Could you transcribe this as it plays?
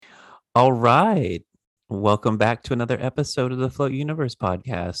All right. Welcome back to another episode of the Float Universe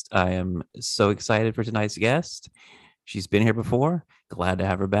podcast. I am so excited for tonight's guest. She's been here before. Glad to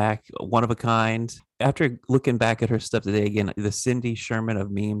have her back. One of a kind. After looking back at her stuff today again, the Cindy Sherman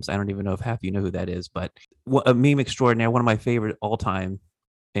of memes. I don't even know if half you know who that is, but a meme extraordinaire, one of my favorite all time,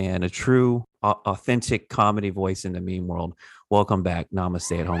 and a true, authentic comedy voice in the meme world. Welcome back,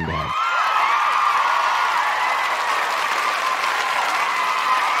 Namaste at Home Dad.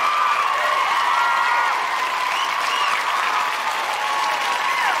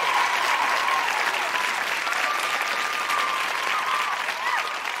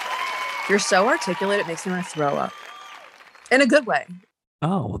 You're so articulate, it makes me want to throw up. In a good way.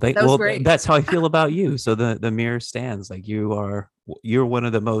 Oh, That was great. that's how I feel about you. So the mirror stands. Like you're one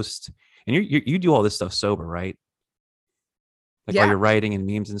of the most, and you do all this stuff sober, right? Like all Yeah. your writing and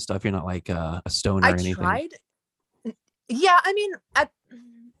memes and stuff. You're not like a stoner I or anything. tried. Yeah, I mean, at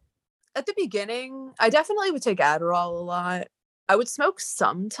the beginning, I definitely would take Adderall a lot. I would smoke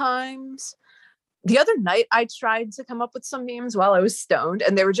sometimes. The other night, I tried to come up with some memes while I was stoned,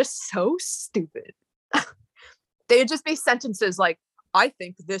 and they were just so stupid. They would just be sentences like, I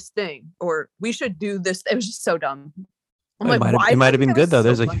think this thing, or we should do this. It was just so dumb. I'm like, why? It might have been that was good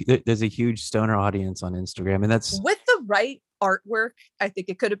though. so funny. There's a huge stoner audience on Instagram, and that's With the right artwork, I think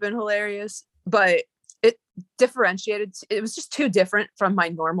it could have been hilarious, but it differentiated. It was just too different from my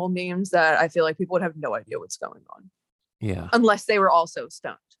normal memes that I feel like people would have no idea what's going on yeah, unless they were also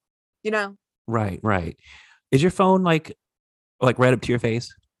stoned, you know? right, right. Is your phone like right up to your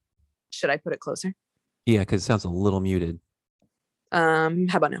face? Should I put it closer? Yeah, because it sounds a little muted. How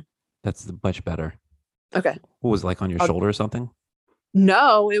about now? That's much better. Okay. What was it, like on your shoulder or something?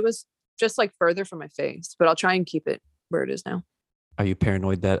 No, it was just like further from my face, but I'll try and keep it where it is now. Are you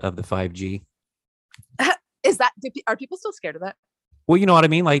paranoid that of the 5G? Is that, are people still scared of that? Well, you know what I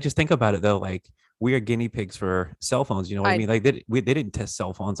mean? Like, just think about it though. Like, we are guinea pigs for cell phones. You know what I mean? Like, they didn't test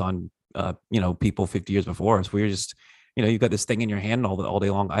cell phones on, people 50 years before us. We were just, you got this thing in your hand all day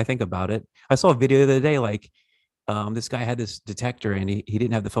long. I think about it. I saw a video the other day, like, this guy had this detector and he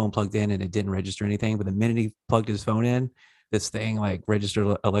didn't have the phone plugged in and it didn't register anything. But the minute he plugged his phone in, this thing like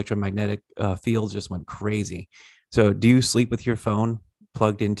registered electromagnetic fields just went crazy. So, do you sleep with your phone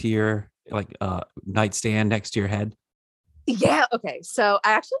plugged into your nightstand next to your head? Yeah. Okay. So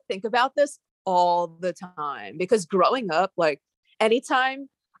I actually think about this all the time because growing up, like anytime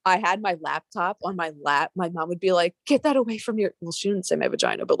I had my laptop on my lap, my mom would be like, get that away from your, well, she didn't say my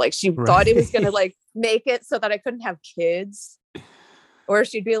vagina, but like she thought it was going to Right. like make it so that I couldn't have kids. Or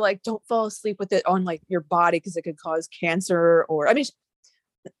she'd be like, don't fall asleep with it on like your body because it could cause cancer. Or, I mean,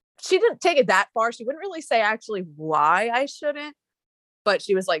 she didn't take it that far. She wouldn't really say actually why I shouldn't, but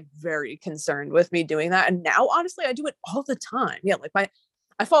she was like very concerned with me doing that. And now, honestly, I do it all the time. Yeah, like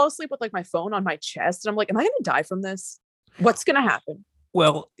I fall asleep with like my phone on my chest, and I'm like, am I going to die from this? What's going to happen?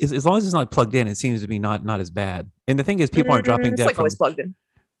 Well, as long as it's not plugged in, it seems to be not as bad. And the thing is, people aren't dropping It's dead like always from. plugged in.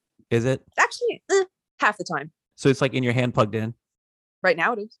 Is it? Actually, half the time. So it's like in your hand plugged in. Right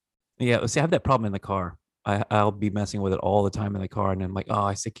now, it is. Yeah. See, I have that problem in the car. I'll be messing with it all the time in the car, and I'm like,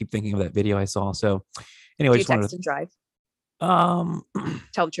 oh, keep thinking of that video I saw. So, anyway, Do I you just wanted text and drive? to,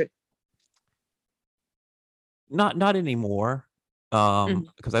 Tell the truth. not anymore, Mhm.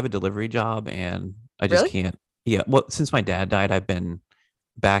 because I have a delivery job and I just Really? can't. Yeah. Well, since my dad died, I've been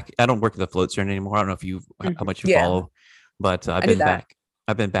back. I don't work at the float center anymore. I don't know if you how much you Yeah, follow, but I've I knew been that. back.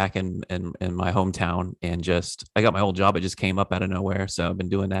 I've been back in my hometown, and just I got my old job. It just came up out of nowhere, so I've been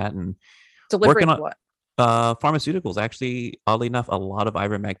doing that and working Delivering on what? pharmaceuticals. Actually, oddly enough, a lot of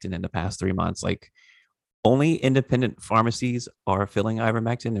ivermectin in the past 3 months. Like, only independent pharmacies are filling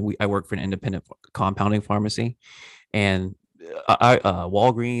ivermectin, and I work for an independent compounding pharmacy, and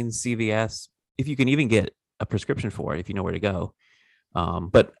Walgreens, CVS, if you can even get a prescription for it, if you know where to go.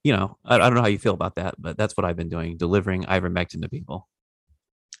 But I don't know how you feel about that, but that's what I've been doing, delivering ivermectin to people.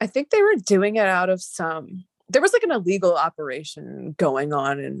 I think they were doing it out of some. There was like an illegal operation going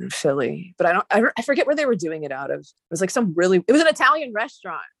on in Philly, but I forget where they were doing it out of. It was like it was an Italian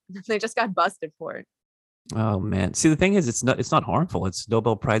restaurant. They just got busted for it. Oh man. See, the thing is, it's not harmful. It's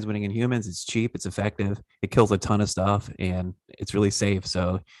Nobel Prize winning in humans. It's cheap, it's effective, it kills a ton of stuff, and it's really safe.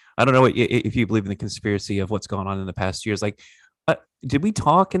 So I don't know if you believe in the conspiracy of what's gone on in the past years. Like, did we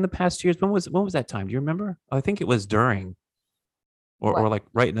talk in the past years? When was that time? Do you remember? I think it was during or What? like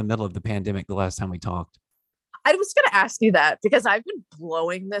right in the middle of the pandemic, the last time we talked. I was going to ask you that because I've been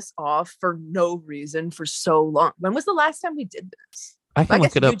blowing this off for no reason for so long. When was the last time we did this? I I can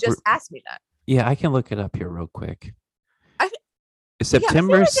look guess it you up. just asked me that. Yeah, I can look it up here real quick. I yeah, I feel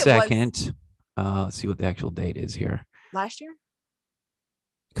September like it was 2nd. Let's see what the actual date is here. last year.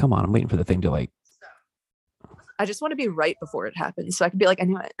 Come on, I'm waiting for the thing to like. I just want to be right before it happens, so I can be like, I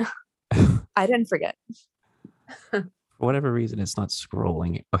knew it. I didn't forget. For whatever reason, it's not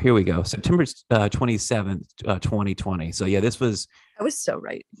scrolling. Oh, here we go. September 27th, 2020. So yeah, this was I was so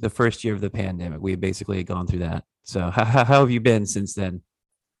right. the first year of the pandemic. We basically had gone through that. So how have you been since then?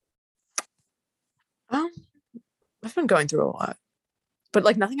 Um, I've been going through a lot, but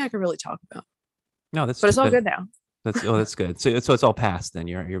like nothing I can really talk about. No, But it's all good now. that's good. So it's all past then.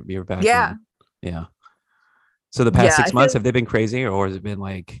 You're back Yeah. in. Yeah. So the past Yeah. 6 months, have they been crazy, or has it been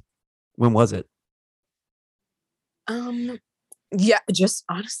like, when was it? Um, yeah, just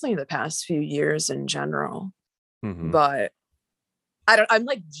honestly the past few years in general. Hmm. But I'm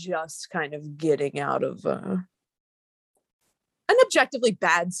like just kind of getting out of an objectively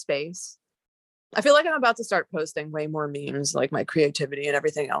bad space. I feel like I'm about to start posting way more memes. Like my creativity and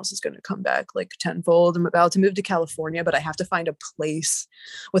everything else is going to come back like tenfold. I'm about to move to California, but I have to find a place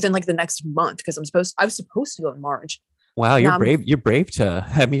within like the next month because I was supposed to go in March. Wow, you're Now I'm brave. You're brave to.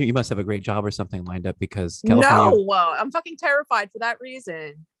 I mean, you must have a great job or something lined up because California. no, I'm fucking terrified for that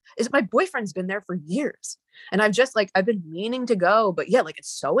reason. Is my boyfriend's been there for years, and I've been meaning to go, but yeah, like it's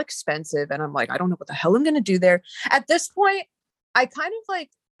so expensive, and I'm like, I don't know what the hell I'm gonna do there. At this point, I kind of like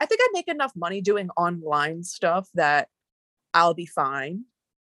I think I make enough money doing online stuff that I'll be fine.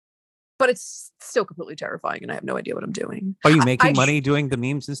 But it's still completely terrifying, and I have no idea what I'm doing. Are you I making money doing the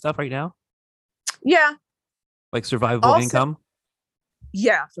memes and stuff right now? yeah, Like survivable also income?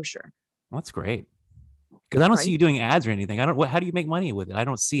 yeah, for sure, Well, that's great. Because I don't see right? you doing ads or anything. I don't. How do you make money with it? I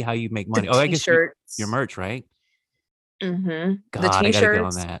don't see how you make The money. Oh, I guess your t-shirts, merch, right? the God, I got to get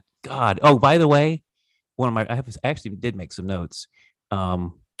on t-shirts. that. God. Oh, by the way, I actually did make some notes.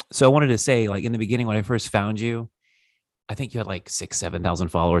 Um, so I wanted to say, like in the beginning when I first found you, I think you had like 7,000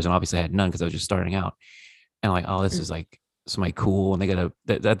 followers, and obviously I had none because I was just starting out. And like, oh, this is like somebody cool, and they got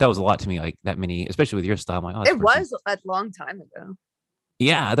that was a lot to me, like that many, especially with your style. I'm like, oh, this It person. was a long time ago.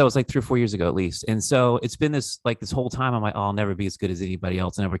 Yeah, that was like 3 or 4 years ago at least. And so it's been this whole time. I'm like, oh, I'll never be as good as anybody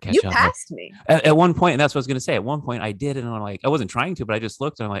else, never You catch up. Like passed me. at one point, and that's what I was gonna say. At one point, I did, and I'm like, I wasn't trying to, but I just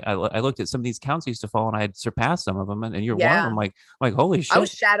looked, and I'm like, I looked at some of these counts I used to follow, and I had surpassed some of them, and you're one of them. Yeah. Like, holy I was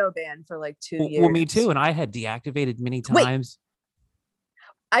shit. shadow banned for like two Well, me years. too. And I had deactivated many Wait, times.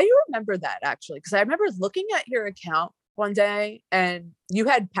 I remember that actually because I remember looking at your account one day and you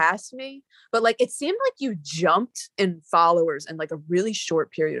had passed me, but like it seemed like you jumped in followers in like a really short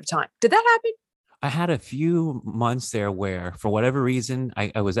period of time. Did that happen? I had a few months there where, for whatever reason,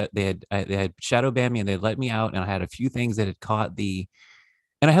 I was at they had shadow banned me, and they let me out, and I had a few things that had caught the,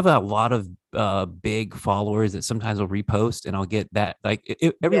 and I have a lot of big followers that sometimes will repost, and I'll get that like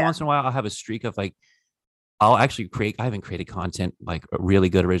every Yeah. once in a while I'll have a streak of like, I'll actually create. I haven't created content, like really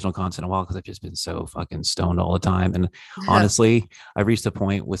good original content, in a while because I've just been so fucking stoned all the time. And honestly, I've reached a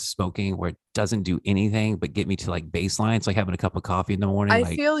point with smoking where it doesn't do anything but get me to like baseline. It's like having a cup of coffee in the morning. I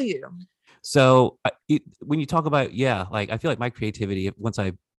Like, feel you. so when you talk about, yeah, like I feel like my creativity, once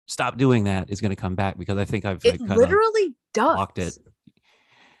I stop doing that, is going to come back because I think I've It like kind of literally blocked it. does.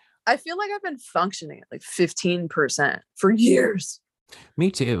 I feel like I've been functioning at like 15% for years.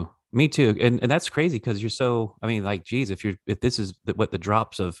 Me too. Me too. And that's crazy because you're so, I mean, like, geez, if this is what the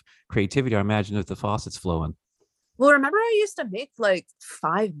drops of creativity are, imagine if the faucet's flowing. Well, remember I used to make like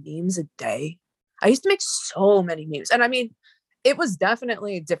 5 memes a day. I used to make so many memes. And I mean, it was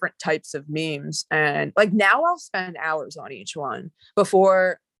definitely different types of memes. And like now I'll spend hours on each one.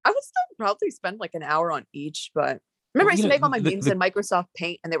 Before I would still probably spend like an hour on each. But remember, Well, I used to make all my memes in Microsoft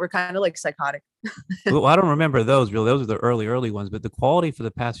Paint and they were kind of like psychotic. well, I don't remember those really. Those are the early ones, but the quality for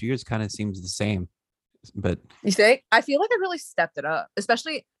the past few years kind of seems the same. But You think? I feel like I really stepped it up,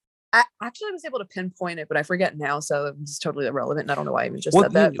 especially. I actually was able to pinpoint it, but I forget now. So it's totally irrelevant. And I don't know why I even just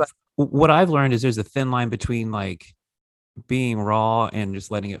said that. But what I've learned is there's a thin line between like being raw and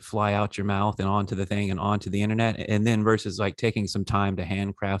just letting it fly out your mouth and onto the thing and onto the internet, and then versus like taking some time to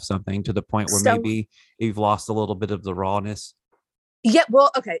handcraft something to the point where so maybe you've lost a little bit of the rawness. yeah, well,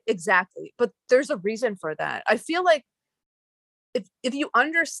 okay, exactly. But there's a reason for that. I feel like if you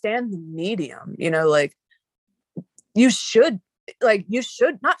understand the medium, like you should you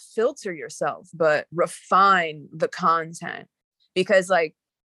should not filter yourself, but refine the content because like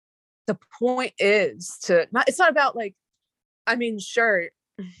the point is to not it's not about like I mean, sure,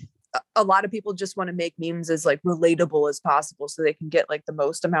 a lot of people just want to make memes as like relatable as possible so they can get like the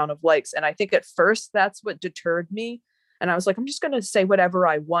most amount of likes. And I think at first that's what deterred me. And I was like, I'm just going to say whatever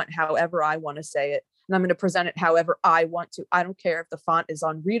I want, however I want to say it. And I'm going to present it however I want to. I don't care if the font is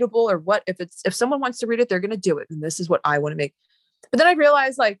unreadable or what. If someone wants to read it, they're going to do it. And this is what I want to make. But then I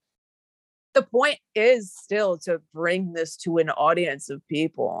realized like the point is still to bring this to an audience of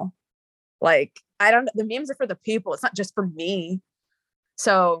people. Like, I don't, the memes are for the people. It's not just for me.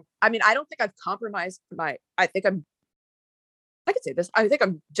 So, I mean, I don't think I've compromised I could say this. I think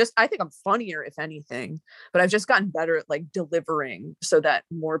I'm funnier, if anything, but I've just gotten better at like delivering so that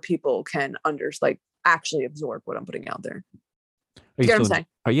more people can actually absorb what I'm putting out there. Are You you get what I'm still, saying?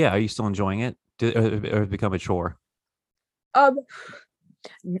 are you still enjoying it? Or it become a chore? Um,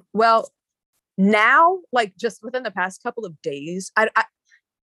 well, now, like just within the past couple of days, um,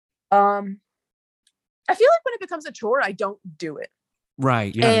 I feel like when it becomes a chore, I don't do it.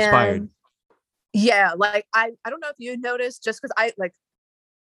 Right. You're not inspired. And yeah, like I don't know if you noticed, just because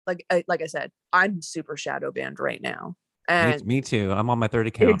like I said, I'm super shadow banned right now, and Me too. I'm on my third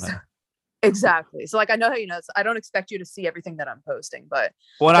account. exactly. So like I know how you know. So I don't expect you to see everything that I'm posting, but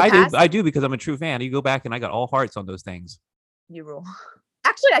What the past I do because I'm a true fan. You go back and I got all hearts on those things. you rule.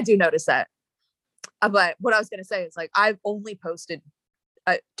 Actually, I do notice that. But what I was gonna say is like I've only posted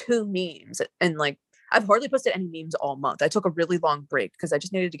 2 memes, and like I've hardly posted any memes all month. I took a really long break because I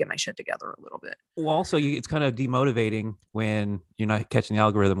just needed to get my shit together a little bit. Well, also, it's kind of demotivating when you're not catching the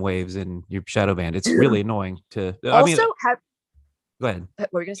algorithm waves and you're shadow banned. It's really annoying to. I mean, Also, go ahead.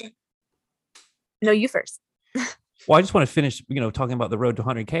 what were you gonna say? No, you first. Well, I just want to finish, talking about the road to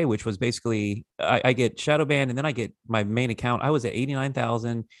 100K, which was basically I get shadow banned and then I get my main account. I was at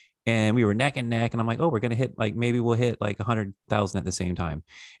 89,000 and we were neck and neck. And I'm like, oh, we're going to hit maybe we'll hit like 100,000 at the same time.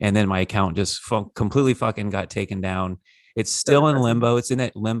 And then my account just completely fucking got taken down. It's still in limbo. It's in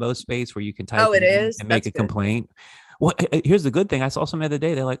that limbo space where you can type and make a complaint. Well, here's the good thing. I saw some the other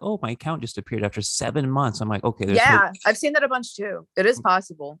day. They're like, "Oh, my account just appeared after 7 months." I'm like, "Okay, there's hope. I've seen that a bunch too. It is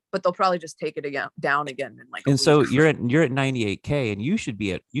possible, but they'll probably just take it down again in like. And so you're at 98K, and you should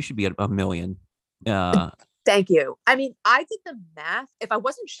be at a million. Thank you. I mean, I did the math. If I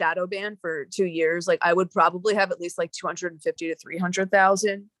wasn't shadow banned for 2 years, like I would probably have at least like 250 to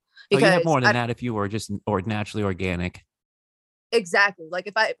 300,000. Because you have more than that if you were just naturally organic. Exactly. Like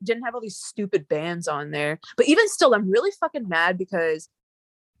if I didn't have all these stupid bans on there, but even still, I'm really fucking mad because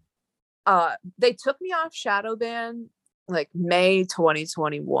they took me off shadow ban like May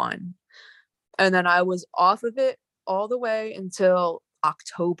 2021, and then I was off of it all the way until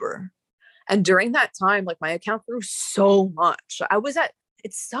October. And during that time, like my account grew so much.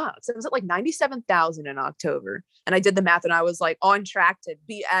 It sucks. It was at like 97,000 in October, and I did the math, and I was like on track to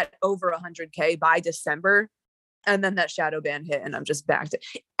be at over 100K by December. And then that shadow ban hit, and I'm just back to.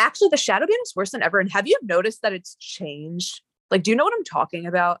 Actually, the shadow ban is worse than ever. And have you noticed that it's changed? Like, do you know what I'm talking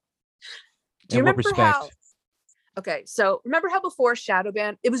about? Do you remember how? Okay, so remember how before shadow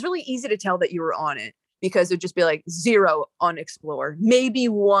ban, it was really easy to tell that you were on it because it'd just be like 0 on Explore, maybe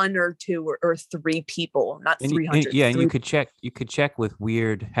 1 or 2 or 3 people, not 300. Yeah, and you could check with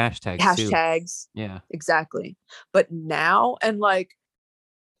weird hashtags too. Yeah, exactly. But now, and like.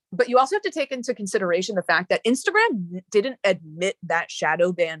 But you also have to take into consideration the fact that Instagram didn't admit that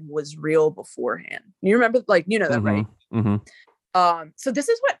shadow ban was real beforehand. You remember, like, you know that, right? Mm-hmm. So this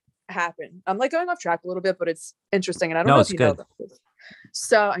is what happened. I'm like going off track a little bit, but it's interesting. And I don't know if you know about this.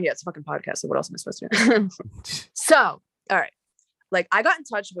 So yeah, it's a fucking podcast. So what else am I supposed to do? So, all right. Like I got in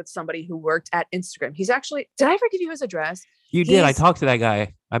touch with somebody who worked at Instagram. He's actually, did I ever give you his address? You did. I talked to that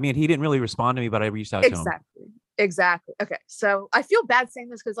guy. I mean, he didn't really respond to me, but I reached out to him. Exactly. Okay. So I feel bad saying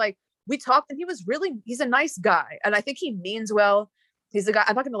this because like we talked and he's a nice guy. And I think he means well. He's the guy,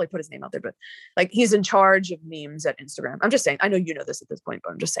 I'm not going to like put his name out there, but like he's in charge of memes at Instagram. I'm just saying, I know you know this at this point,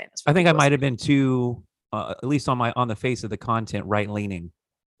 but I'm just saying this. I think I might've been too, at least on the face of the content, right leaning.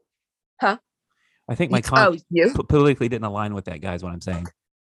 Huh? I think my content politically didn't align with that guy is what I'm saying.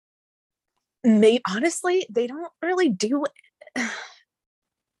 Honestly, they don't really do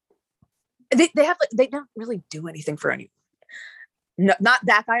they don't really do anything for anyone. No, not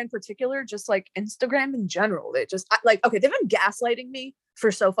that guy in particular, just like Instagram in general. They just okay, they've been gaslighting me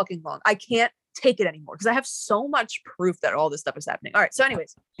for so fucking long. I can't take it anymore because I have so much proof that all this stuff is happening. All right, so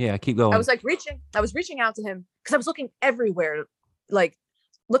anyways, yeah, keep going. I was reaching out to him because I was looking everywhere, like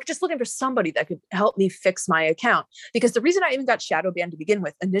looking for somebody that could help me fix my account. Because the reason I even got shadow banned to begin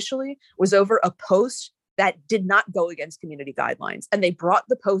with initially was over a post that did not go against community guidelines, and they brought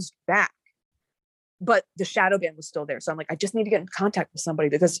the post back. But the shadow ban was still there. So I'm like, I just need to get in contact with somebody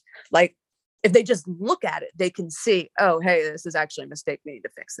because like, if they just look at it, they can see, oh, hey, this is actually a mistake. We need to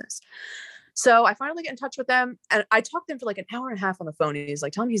fix this. So I finally get in touch with them and I talked to him for like an hour and a half on the phone. And he's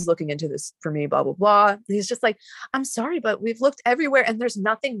like, tell me he's looking into this for me, blah, blah, blah. And he's just like, I'm sorry, but we've looked everywhere and there's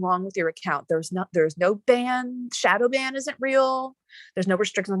nothing wrong with your account. There's no ban. Shadow ban isn't real. There's no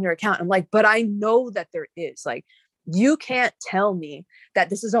restrictions on your account. I'm like, but I know that there is. Like, You can't tell me that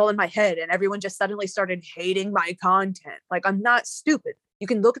this is all in my head and everyone just suddenly started hating my content. Like, I'm not stupid. You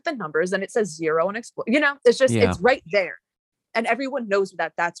can look at the numbers and it says 0 and explode. It's just, it's right there. And everyone knows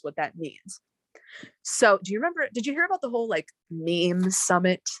that that's what that means. So did you hear about the whole like meme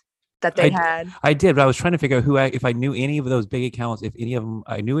summit that they had? I did, but I was trying to figure out if I knew any of those big accounts, if any of them,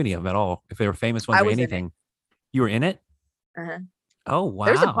 I knew any of them at all, if they were famous ones or anything. You were in it? Uh-huh. Oh, wow.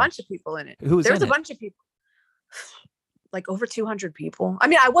 There's a bunch of people in it. Who was There's a bunch of people. Like over 200 people. I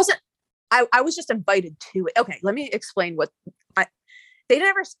mean, I was just invited to it. Okay, let me explain they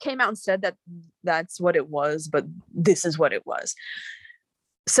never came out and said that that's what it was, but this is what it was.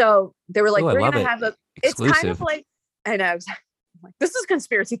 So they were like, we're going to have it's kind of like, I know, like, this is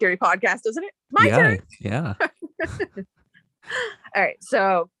conspiracy theory podcast, isn't it? My turn. Yeah. All right.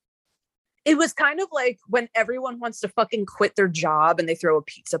 So it was kind of like when everyone wants to fucking quit their job and they throw a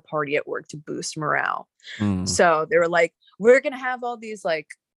pizza party at work to boost morale. So they were like, we're going to have all these like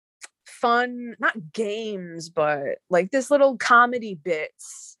fun, not games, but like this little comedy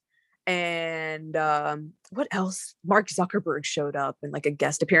bits. And what else? Mark Zuckerberg showed up in like a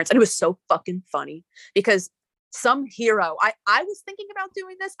guest appearance. And it was so fucking funny because some hero, I was thinking about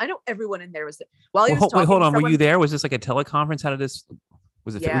doing this. I know everyone in there was while he was talking. Wait, hold on. Were you there? Was this like a teleconference? How did this?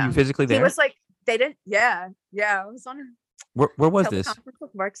 Was it? Were you physically there? He was like, they didn't. Yeah. I was on. Where was this?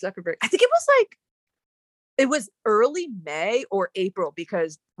 With Mark Zuckerberg. I think it was early May or April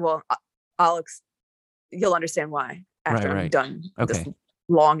because, well, Alex, you'll understand why after I'm done this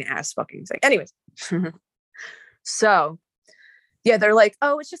long ass fucking thing. Anyways, so yeah, they're like,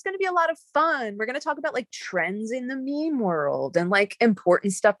 oh, it's just going to be a lot of fun. We're going to talk about like trends in the meme world and like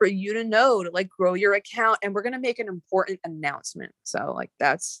important stuff for you to know to like grow your account. And we're going to make an important announcement. So like,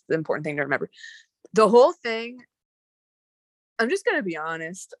 that's the important thing to remember. The whole thing, I'm just going to be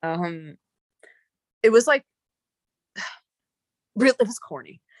honest. It was like, really, it was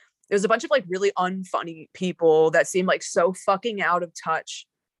corny. There was a bunch of like really unfunny people that seemed like so fucking out of touch.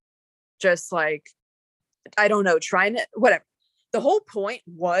 Just like, I don't know, trying to, whatever. The whole point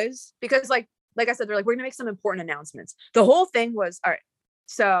was because like I said, they're like, we're gonna make some important announcements. The whole thing was, all right,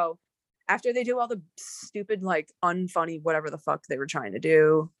 so after they do all the stupid, like unfunny, whatever the fuck they were trying to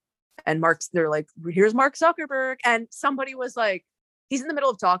do, and they're like, here's Mark Zuckerberg. And somebody was like, he's in the middle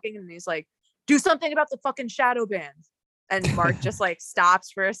of talking and he's like, do something about the fucking shadow ban. And Mark just like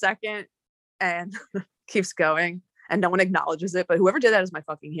stops for a second and keeps going and no one acknowledges it. But whoever did that is my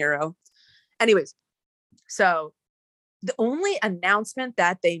fucking hero. Anyways, so the only announcement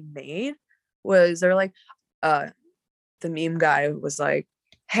that they made was they're like, the meme guy was like,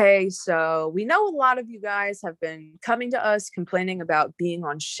 hey, so we know a lot of you guys have been coming to us complaining about being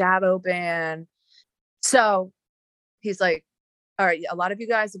on shadow ban. So he's like, all right, a lot of you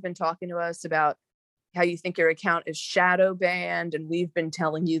guys have been talking to us about how you think your account is shadow banned. And we've been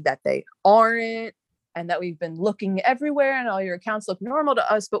telling you that they aren't. And that we've been looking everywhere and all your accounts look normal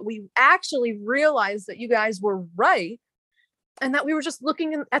to us. But we actually realized that you guys were right. And that we were just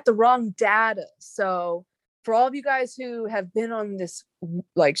looking at the wrong data. So for all of you guys who have been on this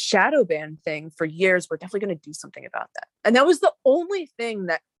like shadow ban thing for years, we're definitely going to do something about that. And that was the only thing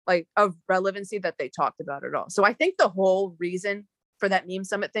that like of relevancy that they talked about at all. So I think the whole reason for that meme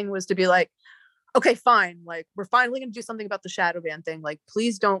summit thing was to be like, okay, fine. Like we're finally going to do something about the shadow ban thing. Like,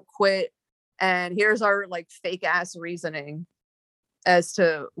 please don't quit. And here's our like fake ass reasoning as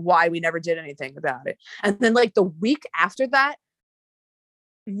to why we never did anything about it. And then like the week after that,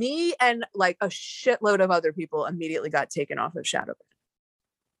 me and like a shitload of other people immediately got taken off of shadow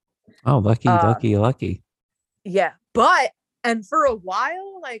ban. Oh, lucky. Yeah. And for a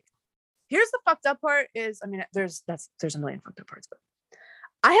while, like, here's the fucked up part is, I mean, there's a million fucked up parts, but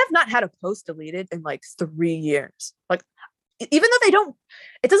I have not had a post deleted in like 3 years. Like, even though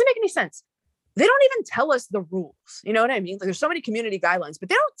it doesn't make any sense. They don't even tell us the rules. You know what I mean? Like, there's so many community guidelines, but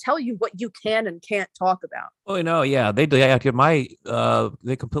they don't tell you what you can and can't talk about. Oh no, yeah, they deactivated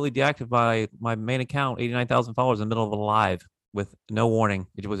they completely deactivated my main account, 89,000 followers in the middle of a live with no warning.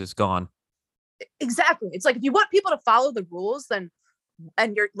 It was just gone. Exactly. It's like if you want people to follow the rules, then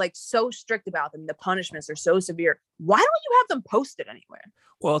and you're like so strict about them, the punishments are so severe. Why don't you have them posted anywhere?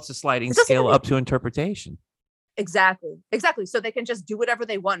 Well, it's a sliding scale up to interpretation. Exactly. So they can just do whatever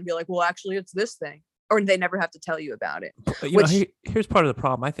they want and be like, well, actually, it's this thing. Or they never have to tell you about it. Here's part of the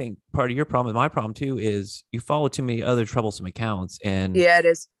problem. I think part of your problem and my problem, too, is you follow too many other troublesome accounts. And yeah, it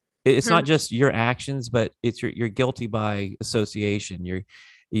is. It's not just your actions, but it's you're guilty by association.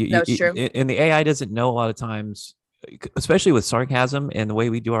 That's true. And the AI doesn't know a lot of times especially with sarcasm and the way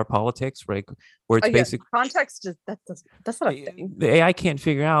we do our politics, right? Where it's Yeah, basic context is that's not a thing. the AI can't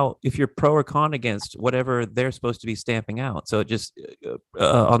figure out if you're pro or con against whatever they're supposed to be stamping out. So it just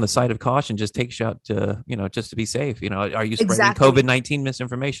on the side of caution, just takes you out to, just to be safe. Are you spreading Exactly. COVID-19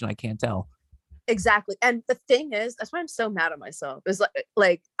 misinformation? I can't tell. Exactly. And the thing is, that's why I'm so mad at myself. Is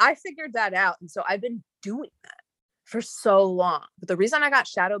like I figured that out. And so I've been doing that for so long. But the reason I got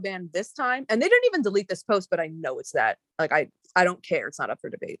shadow banned this time, and they didn't even delete this post, but I know it's that. Like I don't care. It's not up for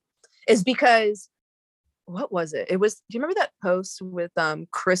debate. Is because what was it? It was, do you remember that post with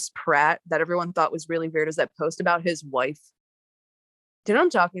Chris Pratt that everyone thought was really weird? Is that post about his wife? Do you know what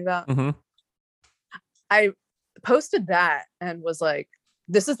I'm talking about? Mm-hmm. I posted that and was like,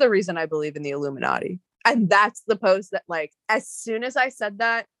 this is the reason I believe in the Illuminati. And that's the post that, like, as soon as I said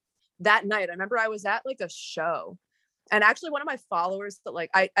that night, I remember I was at like a show. And actually one of my followers that like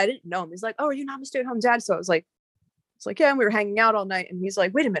I didn't know him. He's like, oh, are you not a stay-at-home dad? So I was like, it's like, yeah, and we were hanging out all night. And he's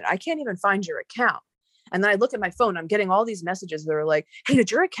like, wait a minute, I can't even find your account. And then I look at my phone, I'm getting all these messages that are like, hey,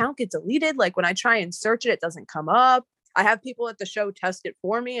 did your account get deleted? Like when I try and search it, it doesn't come up. I have people at the show test it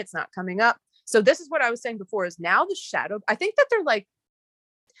for me. It's not coming up. So this is what I was saying before is now the shadow, I think that they're like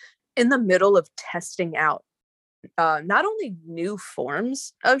in the middle of testing out not only new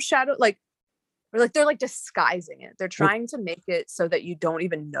forms of shadow, like, or like they're like disguising it. They're trying to make it so that you don't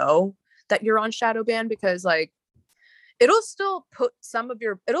even know that you're on shadow ban because like it'll still put some of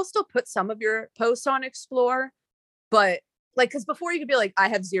your posts on Explore, but like because before you could be like, I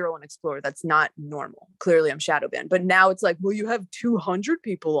have 0 on Explore. That's not normal. Clearly I'm shadow banned. But now it's like, well, you have 200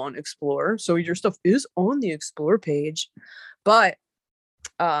 people on Explore, so your stuff is on the Explore page. But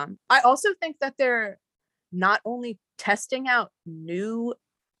I also think that they're not only testing out new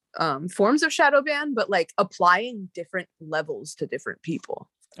forms of shadow ban, but like applying different levels to different people.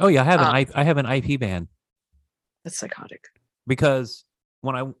 Oh yeah, I have an IP ban. That's psychotic. Because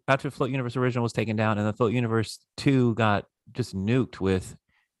after Float Universe Original was taken down and the Float Universe 2 got just nuked with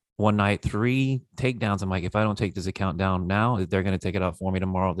one night 3 takedowns, I'm like, if I don't take this account down now, they're going to take it out for me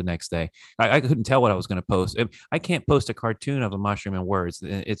tomorrow, the next day. I couldn't tell what I was going to post. I can't post a cartoon of a mushroom in words.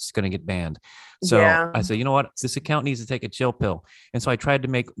 It's going to get banned. So yeah. I said, you know what? This account needs to take a chill pill. And so I tried to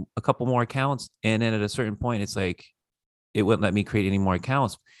make a couple more accounts. And then at a certain point, it's like, it wouldn't let me create any more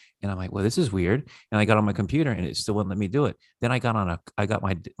accounts. And I'm like, well, this is weird. And I got on my computer and it still wouldn't let me do it. Then I got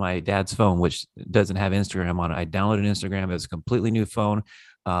my dad's phone, which doesn't have Instagram on it. I downloaded Instagram. It's a completely new phone.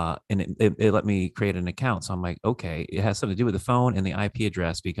 And it let me create an account. So I'm like, okay, it has something to do with the phone and the IP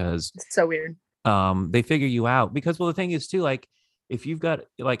address because it's so weird. They figure you out because, well, the thing is too, like, if you've got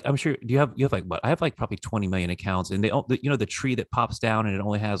like, I'm sure you have like what? I have like probably 20 million accounts and the tree that pops down and it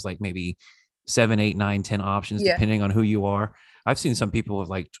only has like maybe 7, 8, 9, 10 options, depending on who you are. I've seen some people with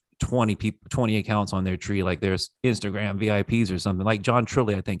like 20 accounts on their tree, like there's Instagram VIPs or something. Like John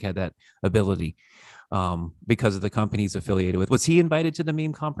Trilly, I think, had that ability because of the company he's affiliated with. Was he invited to the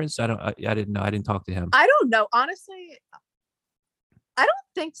meme conference? I didn't know. I didn't talk to him. I don't know. Honestly, I don't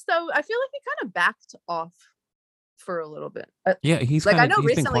think so. I feel like he kind of backed off for a little bit. Yeah, he's like, I know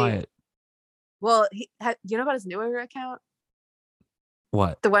recently. Been quiet. Well, do you know about his newer account?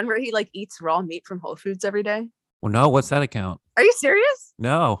 What? The one where he like eats raw meat from Whole Foods every day? Well, no. What's that account? Are you serious?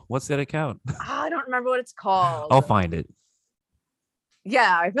 No. What's that account? I don't remember what it's called. I'll find it.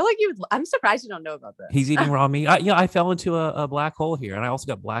 Yeah, I feel like I'm surprised you don't know about that. He's eating raw meat. I fell into a black hole here, and I also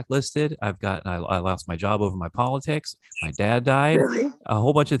got blacklisted. I lost my job over my politics. My dad died. Really? A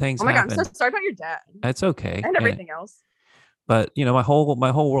whole bunch of things. Oh my happened. God, I'm so sorry about your dad. That's okay. And everything else. But my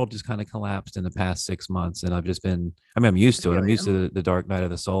whole world just kind of collapsed in the past 6 months, and I've just been. I'm used to it. I'm used to the dark night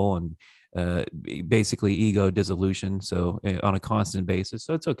of the soul and basically ego dissolution. So on a constant basis,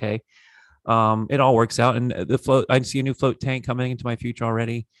 so it's okay. It all works out, and the float. I see a new float tank coming into my future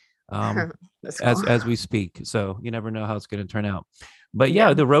already, cool. as we speak. So you never know how it's going to turn out. But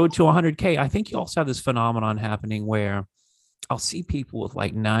yeah, the road to 100K. I think you also have this phenomenon happening where I'll see people with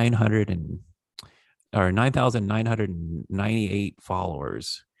like 9,998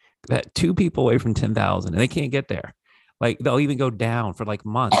 followers, that 2 people away from 10,000, and they can't get there. Like they'll even go down for like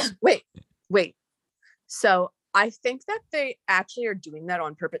months. Wait. So I think that they actually are doing that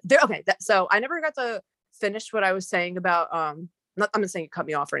on purpose. So I never got to finish what I was saying about I'm not saying you cut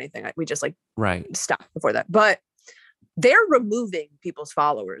me off or anything. We just like stopped before that. But they're removing people's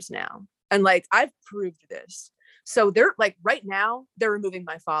followers now. And like I've proved this. So they're like right now they're removing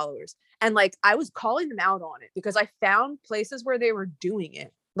my followers. And like I was calling them out on it because I found places where they were doing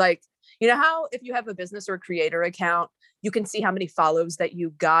it. Like, you know how if you have a business or creator account, you can see how many follows that you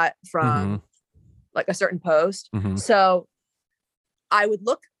got from like a certain post. So I would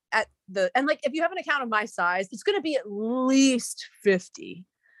look at the, and like, if you have an account of my size, it's going to be at least 50,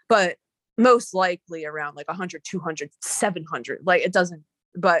 but most likely around like 100, 200, 700. Like it doesn't,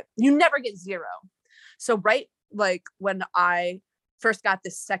 but you never get zero. So right, like when I first got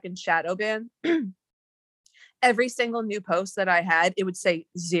this second shadow ban, every single new post that I had, it would say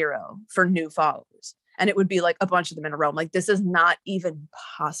 0 for new followers. And it would be like a bunch of them in a row. I'm like, this is not even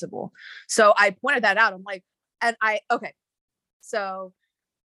possible. So I pointed that out. I'm like, okay. So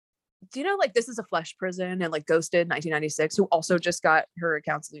do you know, like, This Is a Flesh Prison and like Ghosted 1996, who also just got her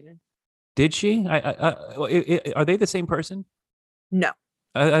accounts deleted? Did she? Are they the same person? No.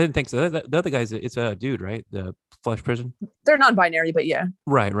 I didn't think so. The other guy's it's a dude, right? The Flesh Prison. They're non-binary, but yeah.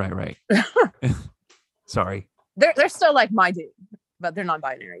 Right. Sorry. They're still like my dude, but they're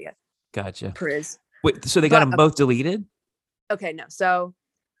non-binary yet. Gotcha. Priz. Wait, so they got them both deleted? Okay, no. So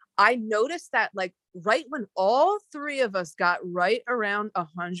I noticed that like right when all three of us got right around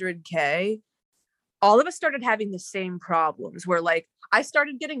 100K, all of us started having the same problems where like I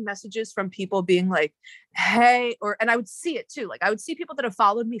started getting messages from people being like, hey, and I would see it too. Like I would see people that have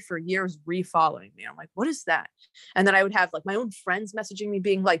followed me for years refollowing me. I'm like, what is that? And then I would have like my own friends messaging me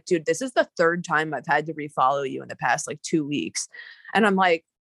being like, dude, this is the third time I've had to refollow you in the past like 2 weeks. And I'm like,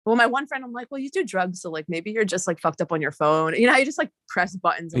 well, my one friend, I'm like, well, you do drugs. So like, maybe you're just like fucked up on your phone. You know, you just like press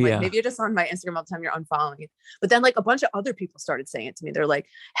buttons and like, maybe you're just on my Instagram all the time, you're unfollowing it. But then like a bunch of other people started saying it to me. They're like,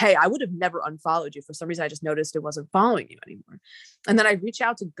 hey, I would have never unfollowed you. For some reason, I just noticed it wasn't following you anymore. And then I reached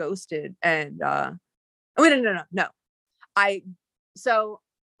out to Ghosted and, no. So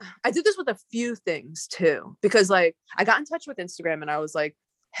I did this with a few things too, because like I got in touch with Instagram and I was like,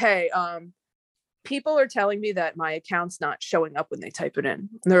 hey, people are telling me that my account's not showing up when they type it in.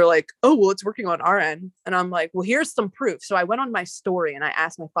 And they're like, oh, well, it's working on our end. And I'm like, well, here's some proof. So I went on my story and I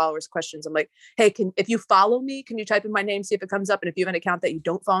asked my followers questions. I'm like, hey, if you follow me, can you type in my name, see if it comes up? And if you have an account that you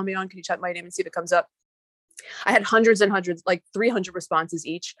don't follow me on, can you type my name and see if it comes up? I had hundreds and hundreds, like 300 responses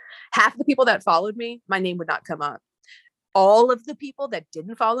each. Half the people that followed me, my name would not come up. All of the people that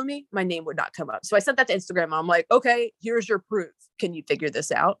didn't follow me, my name would not come up. So I sent that to Instagram. I'm like, okay, here's your proof. Can you figure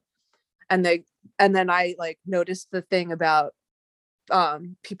this out? And then I like noticed the thing about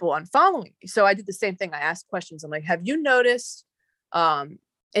people unfollowing me. So I did the same thing. I asked questions. I'm like, have you noticed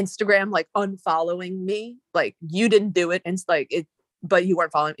Instagram like unfollowing me? Like you didn't do it, and it's like it, but you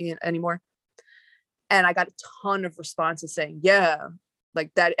weren't following me anymore. And I got a ton of responses saying, yeah,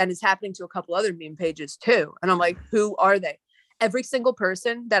 like that. And it's happening to a couple other meme pages too. And I'm like, who are they? Every single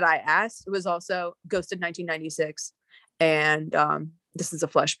person that I asked was also Ghosted 1996 and This Is a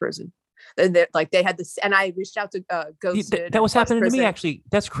Flesh Prison. Like they had this, and I reached out to Ghosted. That was happening to me actually.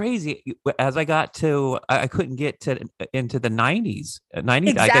 That's crazy. As I got to, I couldn't get to into the 90s.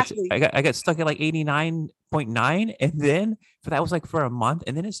 Exactly. I got stuck at like 89.9, and then that was like for a month,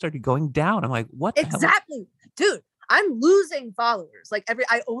 and then it started going down. I'm like, what? Exactly, dude. I'm losing followers. Like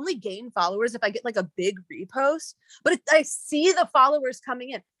I only gain followers if I get like a big repost, but I see the followers coming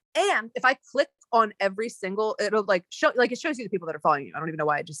in. And if I click on every single, it'll like show, like it shows you the people that are following you. I don't even know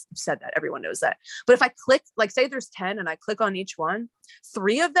why I just said that. Everyone knows that. But if I click, like say there's 10 and I click on each one,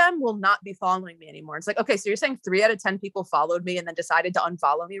 3 of them will not be following me anymore. It's like, okay, so you're saying 3 out of 10 people followed me and then decided to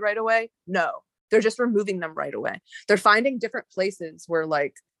unfollow me right away? No, they're just removing them right away. They're finding different places where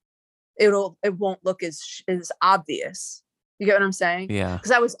like, it won't look as obvious. You get what I'm saying? Yeah.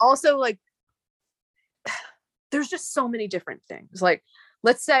 Because I was also like, there's just so many different things. Like,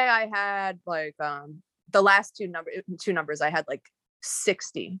 let's say I had like the last two numbers, I had like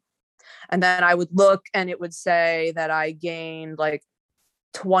 60. And then I would look and it would say that I gained like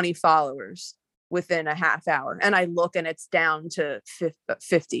 20 followers within a half hour. And I look and it's down to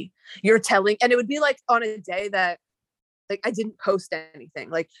 50. You're telling, and it would be like on a day that like I didn't post anything.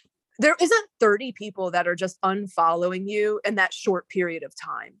 Like there isn't 30 people that are just unfollowing you in that short period of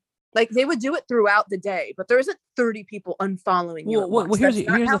time. Like they would do it throughout the day, but there isn't 30 people unfollowing you. Well, here's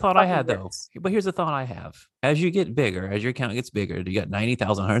the thought I had though. But here's the thought I have. As you get bigger, as your account gets bigger, you got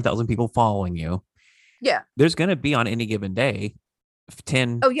 90,000, 100,000 people following you. Yeah. There's going to be on any given day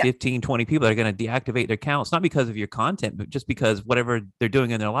 10, 15, 20 people that are going to deactivate their accounts, not because of your content, but just because whatever they're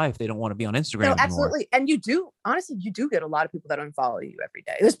doing in their life, they don't want to be on Instagram anymore. Absolutely. And you do get a lot of people that unfollow you every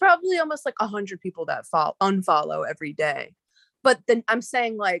day. There's probably almost like 100 people that unfollow every day. But then I'm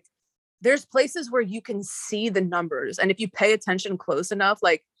saying like, there's places where you can see the numbers. And if you pay attention close enough,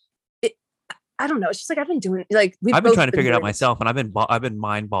 like I don't know. It's just like, I've been doing like, I've been trying to figure it out myself, and I've been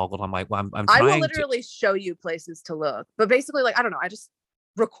mind boggled. I'm like, well, I'm trying. I will literally show you places to look, but basically like, I don't know. I just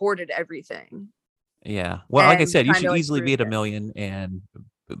recorded everything. Yeah. Well, like I said, you should easily be at 1 million,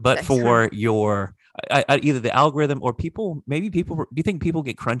 but for your either the algorithm or people. Maybe people. Do you think people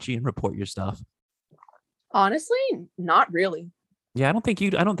get crunchy and report your stuff? Honestly, not really. Yeah, I don't think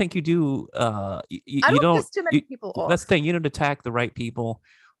you. I don't think you do. I You don't don't. piss too many people That's off. the thing. You don't attack the right people,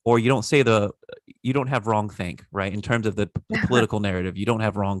 or you don't say the. You don't have wrong think, right? In terms of the political narrative, you don't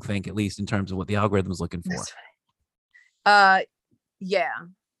have wrong think, at least in terms of what the algorithm is looking for. Yeah.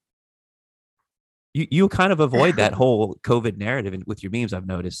 You kind of avoid that whole COVID narrative with your memes, I've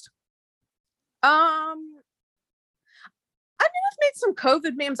noticed. I mean, I've made some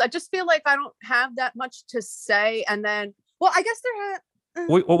COVID memes. I just feel like I don't have that much to say. And then, well, I guess there have.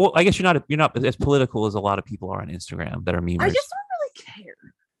 Well, I guess you're not as political as a lot of people are on Instagram that are memers. I just don't really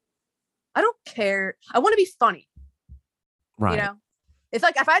care. I don't care. I want to be funny. Right. You know, it's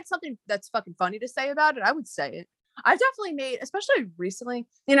like if I had something that's fucking funny to say about it, I would say it. I've definitely made, especially recently,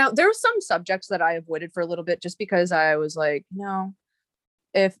 you know, there were some subjects that I avoided for a little bit just because I was like, no,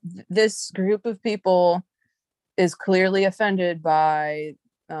 if this group of people is clearly offended by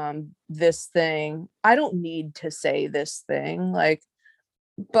this thing, I don't need to say this thing. Like,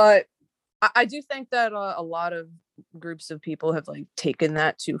 but I do think that a lot of groups of people have like taken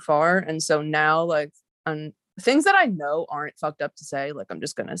that too far. And so now like things that I know aren't fucked up to say, like, I'm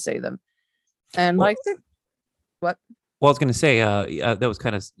just going to say them. And well, like, what? Well, I was going to say that was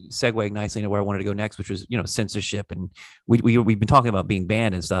kind of segueing nicely into where I wanted to go next, which was, you know, censorship. And we've been talking about being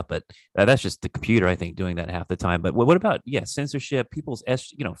banned and stuff, but that's just the computer, I think, doing that half the time. But what about, censorship, people's,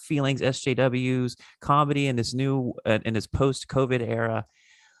 feelings, SJWs, comedy in this new, in this post-COVID era?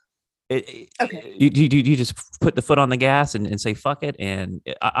 Okay. You just put the foot on the gas and say, fuck it. And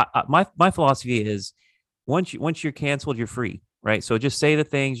my philosophy is once you're canceled, you're free. Right. So just say the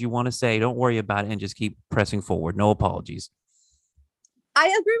things you want to say. Don't worry about it and just keep pressing forward. No apologies. I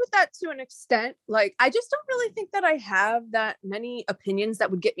agree with that to an extent. Like, I just don't really think that I have that many opinions that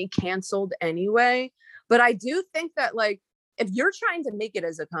would get me canceled anyway. But I do think that, like, if you're trying to make it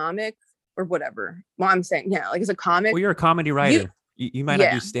as a comic or whatever, well, I'm saying, yeah, like as a comic. Well, you're a comedy writer. You might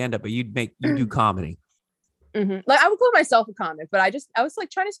not do stand up, but you do comedy. Mm-hmm. Like, I would call myself a comic, but I was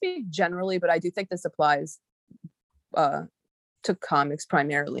like trying to speak generally, but I do think this applies to comics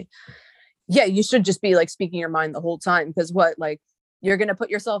primarily. Yeah, you should just be like speaking your mind the whole time, because you're gonna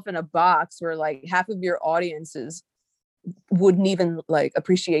put yourself in a box where like half of your audiences wouldn't even like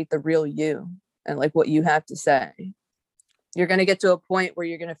appreciate the real you and like what you have to say. You're gonna get to a point where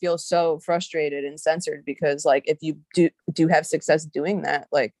you're gonna feel so frustrated and censored because like if you do have success doing that,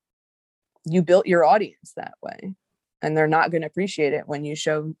 like you built your audience that way and they're not gonna appreciate it when you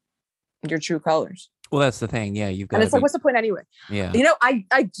show your true colors. Well, that's the thing. Yeah, you've got. And it's like, what's the point anyway? Yeah, you know, I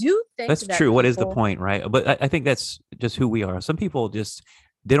do think that's true. What is the point, right? But I think that's just who we are. Some people just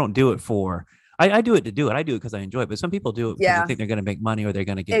they don't do it for. I do it to do it. I do it because I enjoy it. But some people do it because they think they're going to make money or they're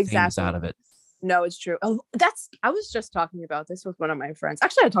going to get famous out of it. No, it's true. Oh, I was just talking about this with one of my friends.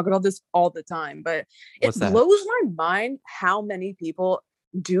 Actually, I talk about this all the time, but it blows my mind how many people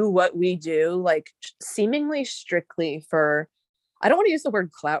do what we do, like seemingly strictly for. I don't want to use the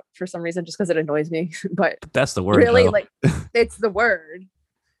word clout for some reason, just because it annoys me, but that's the word. Really, like it's the word.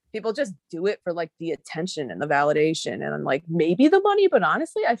 People just do it for like the attention and the validation and like maybe the money, but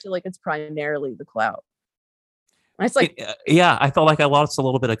honestly, I feel like it's primarily the clout. It's like, I felt like I lost a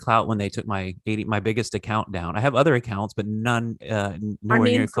little bit of clout when they took my biggest account down. I have other accounts, but none nowhere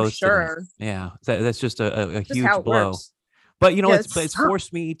near close to that. Yeah, that's just a huge blow. Works. But you know, it's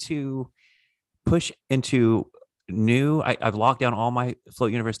forced me to push into new. I've locked down all my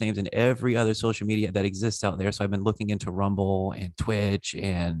Float Universe names and every other social media that exists out there. So I've been looking into Rumble and Twitch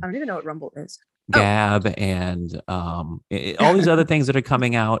and I don't even know what Rumble is. Gab and all these other things that are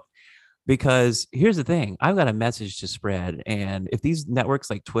coming out. Because here's the thing, I've got a message to spread. And if these networks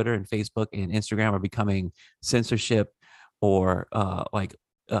like Twitter and Facebook and Instagram are becoming censorship or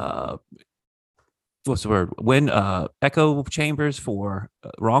what's the word? When echo chambers for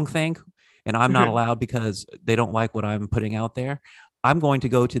wrong thing, and I'm not allowed because they don't like what I'm putting out there, I'm going to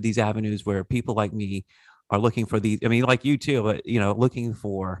go to these avenues where people like me are looking for these. I mean, like you too, but looking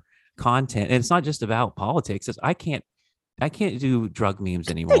for content. And it's not just about politics. I can't do drug memes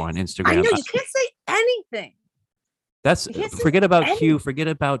anymore on Instagram. I know you can't say anything. Forget about Q, forget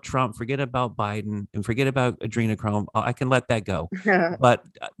about Trump, forget about Biden, and forget about adrenochrome. I can let that go, but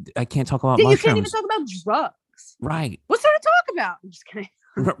I can't talk about mushrooms. You can't even talk about drugs. Right. What's there to talk about? I'm just kidding.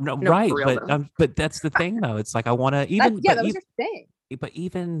 No, right, but that's the thing though. It's like I want to even. That was your thing. But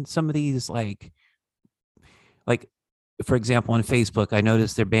even some of these like for example, on Facebook, I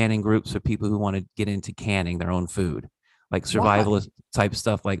noticed they're banning groups of people who want to get into canning their own food. like Why? survivalist type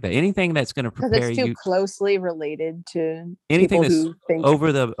stuff like that. Anything that's going to Because prepare it's too you, closely related to anything people that's who think.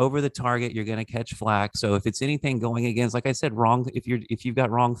 over the target, you're going to catch flack. So if it's anything going against, like I said, wrong, if you've got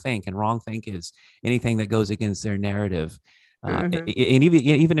wrong think, and wrong think is anything that goes against their narrative. Mhm. And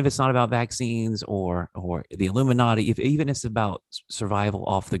even if it's not about vaccines or the Illuminati, if even it's about survival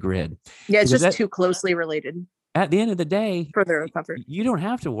off the grid, Yeah, it's because just that too closely related at the end of the day, for their comfort. you don't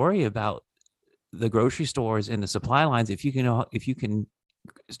have to worry about the grocery stores and the supply lines if you can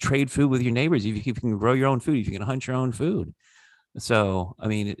trade food with your neighbors, if you can grow your own food, if you can hunt your own food. So, I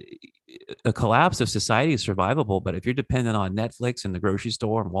mean, a collapse of society is survivable, but if you're dependent on Netflix and the grocery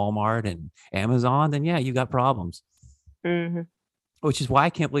store and Walmart and Amazon, then yeah, you got problems. Mhm. Which is why I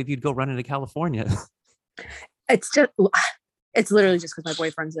can't believe you'd go run into California. It's just, it's literally just because my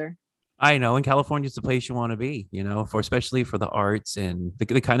boyfriend's there. I know, and California is the place you want to be, for especially for the arts and the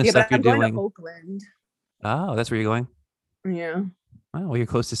kind of Yeah, stuff but you're I'm going to doing. Oakland. Oh, that's where you're going. Yeah. Oh, well, you're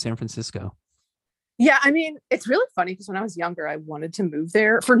close to San Francisco. Yeah, I mean, it's really funny because when I was younger, I wanted to move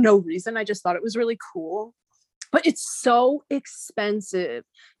there for no reason. I just thought it was really cool. But it's so expensive.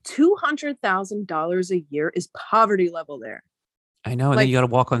 $200,000 a year is poverty level there. I know, and then you Like, got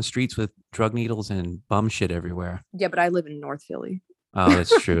to walk on streets with drug needles and bum shit everywhere. yeah, but I live in North Philly. Oh,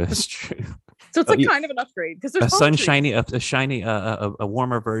 that's true. That's true. So it's Oh, like kind of an upgrade because there's a palm sunshiny, trees. a shiny, a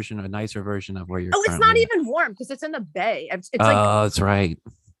warmer version, a nicer version of where you're Oh, it's not currently at. even warm because it's in the bay. It's like, Oh, that's right.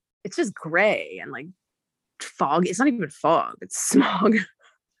 it's just gray and like fog. It's not even fog, it's smog.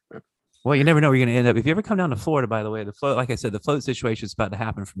 Well, you never know where you're going to end up. If you ever come down to Florida, by the way, the float, like I said, the float situation is about to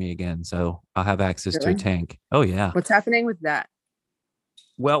happen for me again. So I'll have access to a Really? tank. Oh yeah. What's happening with that?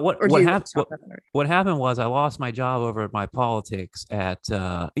 Well, Or do you want to talk about that already? what happened was I lost my job over my politics at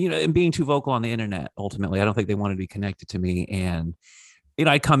and being too vocal on the internet. Ultimately, I don't think they wanted to be connected to me, and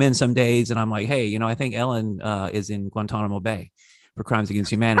I come in some days and I'm like, hey, I think Ellen is in Guantanamo Bay for crimes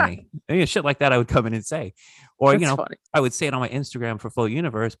against humanity. And, shit like that I would come in and say, or That's funny. I would say it on my Instagram for Flow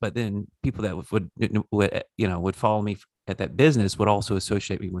Universe, but then people that would follow me at that business would also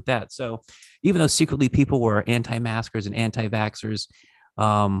associate me with that. So even though secretly people were anti-maskers and anti-vaxxers,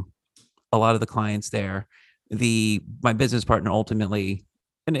 um, a lot of the clients there, my business partner ultimately,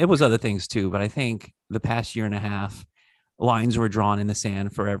 and it was other things too, but I think the past year and a half, lines were drawn in the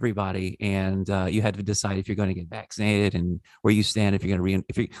sand for everybody, and you had to decide if you're going to get vaccinated and where you stand. If you're going to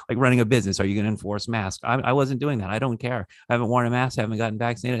if you're like running a business, are you going to enforce masks? I wasn't doing that. I don't care. I haven't worn a mask. I haven't gotten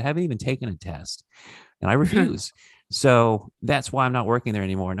vaccinated. I haven't even taken a test, and I refuse. So that's why I'm not working there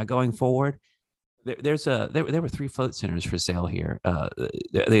anymore. Now going forward, there were 3 float centers for sale here.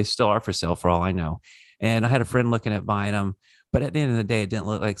 They still are for sale for all I know, and I had a friend looking at buying them, but at the end of the day, it didn't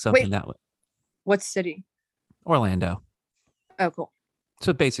look like something Wait, that what city? Orlando. Oh, cool.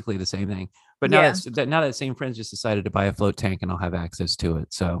 So basically the same thing. But Yeah. now that same friends just decided to buy a float tank, and I'll have access to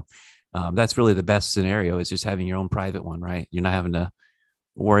it. So that's really the best scenario, is just having your own private one, right? You're not having to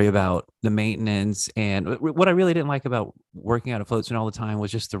worry about the maintenance. And what I really didn't like about working out a float center all the time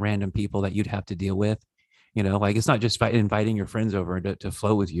was just the random people that you'd have to deal with. Like it's not just inviting your friends over to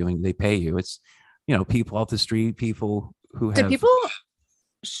flow with you and they pay you. It's, people off the street, people who Did have. people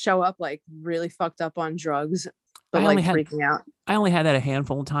show up like really fucked up on drugs, but I like only had freaking out? I only had that a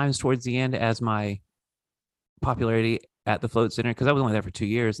handful of times towards the end as my popularity at the float center, because I was only there for 2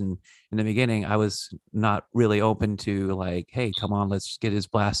 years, and in the beginning I was not really open to like, hey, come on, let's get as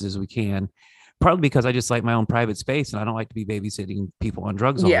blasted as we can, partly because I just like my own private space and I don't like to be babysitting people on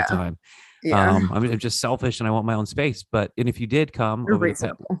drugs all the Yeah. time. Yeah. I'm just selfish and I want my own space. And if you did come over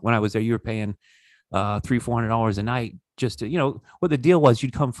Reasonable. when I was there, you were paying $300-400 a night just to, what the deal was,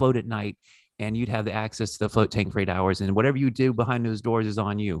 you'd come float at night and you'd have the access to the float tank for 8 hours, and whatever you do behind those doors is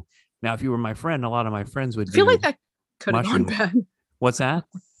on you. Now if you were my friend, a lot of my friends would I feel like do that could have gone mushrooms. bad. What's that?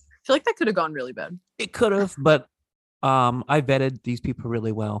 I feel like that could have gone really bad. It could have, but I vetted these people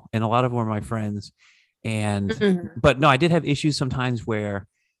really well, and a lot of them were my friends. But no, I did have issues sometimes where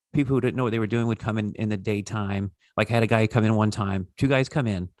people who didn't know what they were doing would come in the daytime. Like I had a guy come in one time, 2 guys come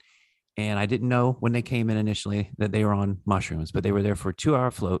in, and I didn't know when they came in initially that they were on mushrooms, but they were there for a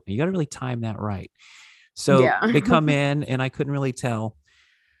 2-hour float. And you got to really time that right. So Yeah. they come in, and I couldn't really tell,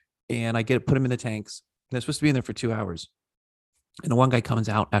 and I put them in the tanks. They're supposed to be in there for 2 hours. And the one guy comes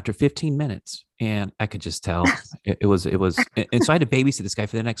out after 15 minutes, and I could just tell it was. And so I had to babysit this guy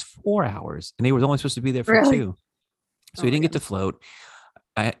for the next 4 hours, and they were only supposed to be there for Really? 2. So Oh he my didn't get to God. float.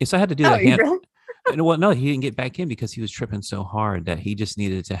 So I had to do Oh, that you hand. really? Well, no, he didn't get back in because he was tripping so hard that he just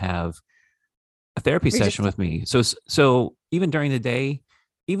needed to have a therapy We session just with me. So even during the day,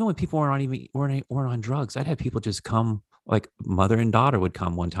 even when people weren't on drugs, I'd have people just come. Like mother and daughter would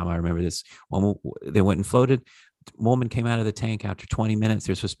come one time. I remember this one. They went and floated. woman came out of the tank after 20 minutes.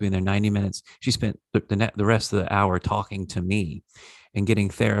 They're supposed to be in there 90 minutes. She spent the rest of the hour talking to me and getting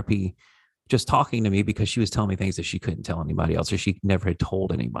therapy, just talking to me, because she was telling me things that she couldn't tell anybody else, or she never had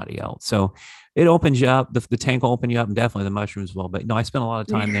told anybody else. So it opens you up. The tank will open you up, and definitely the mushrooms will. But no, I spent a lot of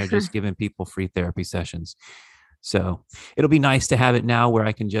time there just giving people free therapy sessions. So it'll be nice to have it now where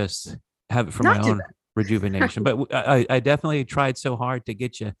I can just have it for my own rejuvenation. But I definitely tried so hard to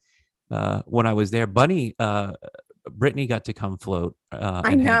get you when I was there. Bunny, Brittany got to come float.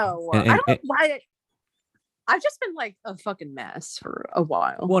 I know. I don't know why. I've just been like a fucking mess for a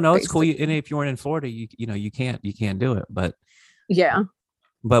while. Well, no, basically. It's cool. And if you weren't in Florida, you can't do it. But yeah,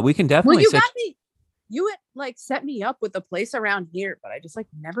 but we can definitely. Well, you had like set me up with a place around here, but I just like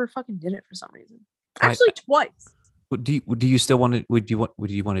never fucking did it for some reason. Actually, twice. Do you still want to? Would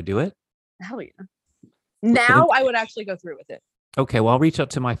you want to do it? Hell yeah! Now I would actually go through with it. Okay, well, I'll reach out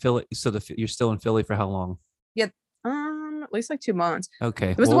to my Philly. So you're still in Philly for how long? Yeah, at least like 2 months.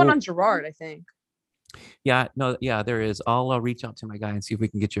 Okay, it was the one on Girard, I think. Yeah, no, yeah, there is. I'll reach out to my guy and see if we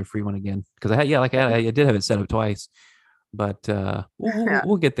can get you a free one again. Because I did have it set up twice, but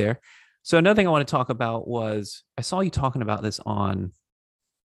we'll get there. So another thing I want to talk about was I saw you talking about this on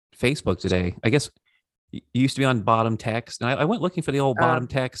Facebook today. I guess you used to be on Bottom Text, and I went looking for the old Bottom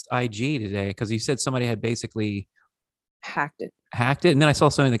Text IG today because you said somebody had basically hacked it, and then I saw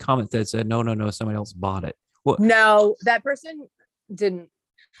something in the comments that said no, somebody else bought it. Well, no, that person didn't.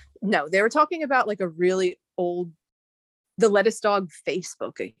 No, they were talking about like a really old, the Lettuce Dog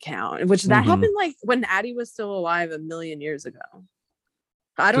Facebook account, which that happened like when Addie was still alive a million years ago.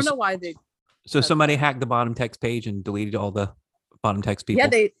 I don't know why they. So somebody hacked the Bottom Text page and deleted all the Bottom Text people.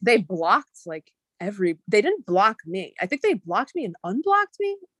 Yeah, they blocked like they didn't block me. I think they blocked me and unblocked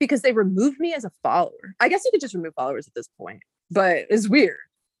me because they removed me as a follower. I guess you could just remove followers at this point, but it's weird.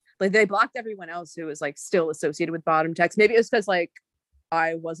 Like they blocked everyone else who was like still associated with Bottom Text. Maybe it was because like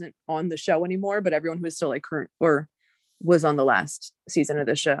I wasn't on the show anymore, but everyone who was still like current or was on the last season of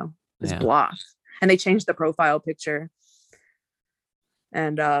the show was blocked, and they changed the profile picture.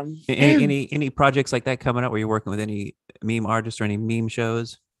 And any projects like that coming up where you're working with any meme artists or any meme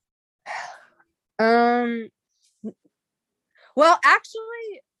shows? Well,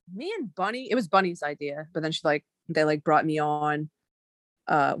 actually, me and Bunny, it was Bunny's idea, but then they brought me on.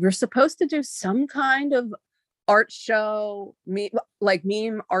 We were supposed to do some kind of art show,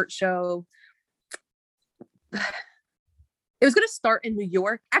 meme art show. It was going to start in New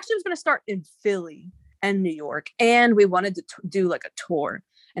York. Actually, it was going to start in Philly and New York. And we wanted to do like a tour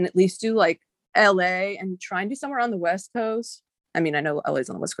and at least do like LA and try and do somewhere on the West Coast. I mean, I know LA's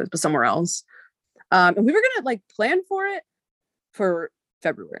on the West Coast, but somewhere else. And we were going to like plan for it for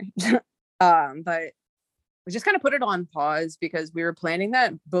February. But we just kind of put it on pause because we were planning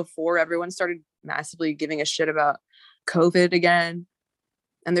that before everyone started massively giving a shit about COVID again.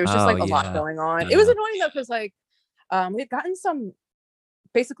 And there was just a lot going on. It was annoying though, because like we had gotten some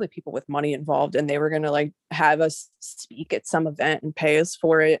basically people with money involved, and they were going to like have us speak at some event and pay us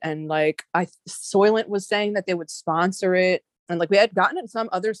for it. And like Soylent was saying that they would sponsor it. And like we had gotten some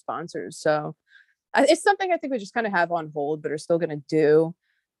other sponsors. So it's something I think we just kind of have on hold, but are still going to do.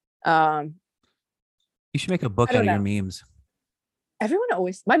 You should make a book out of your memes.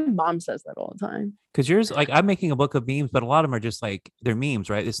 My mom says that all the time. Because yours, like I'm making a book of memes, but a lot of them are just like, they're memes,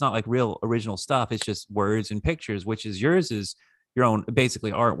 right? It's not like real original stuff. It's just words and pictures, which is yours is your own,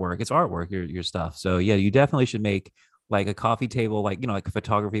 basically artwork. It's artwork, your stuff. So yeah, you definitely should make like a coffee table, like, like a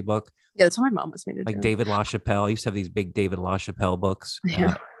photography book. Yeah, that's what my mom wants me to do. Like David LaChapelle. I used to have these big David LaChapelle books.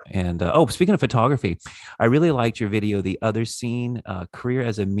 Yeah. Speaking of photography, I really liked your video, The Other Scene, Career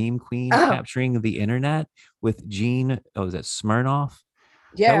as a Meme Queen, Capturing the Internet with Gene. Oh, is that Smirnoff?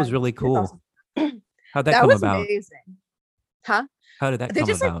 Yeah. That was really cool. Awesome. How'd that come about? That was amazing. Huh? How did that come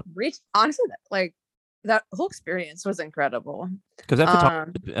about? Honestly, like that whole experience was incredible. Because that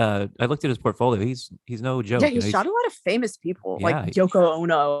photographer, I looked at his portfolio. He's no joke. Yeah, he shot a lot of famous people, like Yoko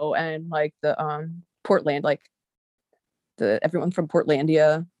Ono and like the Portland, like everyone from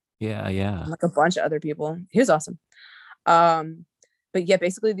Portlandia. Yeah. And like a bunch of other people. He was awesome. But yeah,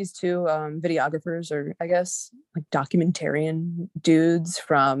 basically these two videographers, or I guess like documentarian dudes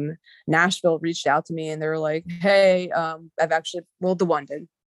from Nashville, reached out to me and they were like, hey, the one did.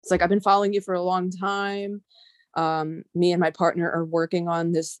 It's like, I've been following you for a long time. Me and my partner are working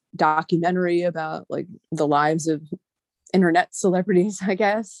on this documentary about like the lives of internet celebrities, I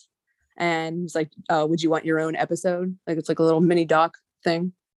guess. And it's like, would you want your own episode? Like, it's like a little mini doc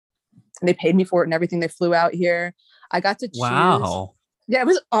thing. And they paid me for it and everything. They flew out here. I got to choose. Wow. Yeah, it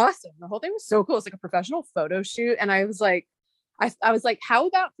was awesome. The whole thing was so cool. It's like a professional photo shoot. And I I was like, how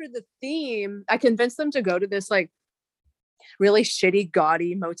about for the theme? I convinced them to go to this like really shitty,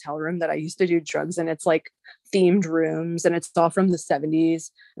 gaudy motel room that I used to do drugs in. It's like themed rooms and it's all from the 70s.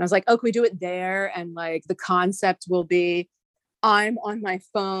 And I was like, oh, can we do it there? And like the concept will be I'm on my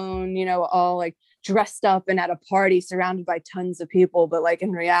phone, you know, all like dressed up and at a party surrounded by tons of people. But like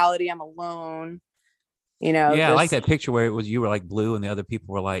in reality, I'm alone. You know, Yeah, I like that picture where it was you were like blue and the other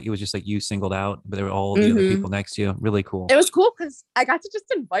people were like, it was just like you singled out, but there were all the other people next to you. Really cool. It was cool because I got to just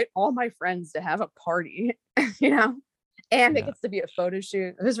invite all my friends to have a party, you know, and it gets to be a photo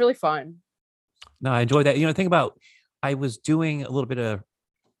shoot. It was really fun. No, I enjoyed that. You know, think about, I was doing a little bit of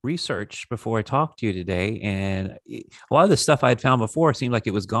research before I talked to you today, and a lot of the stuff I had found before seemed like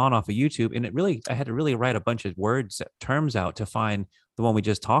it was gone off of YouTube, and I had to really write a bunch of terms out to find the one we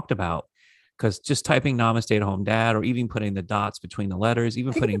just talked about. Because just typing Namaste at Home Dad, or even putting the dots between the letters,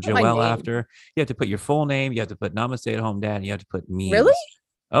 even putting Joelle after, you have to put your full name, you have to put Namaste at Home Dad, and you have to put me. Really?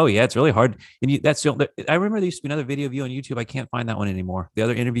 Oh yeah, it's really hard. And that's I remember there used to be another video of you on YouTube. I can't find that one anymore. The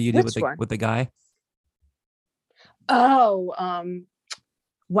other interview you did with the guy. Oh,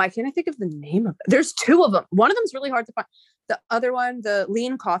 why can't I think of the name of it? There's two of them. One of them's really hard to find. The other one, the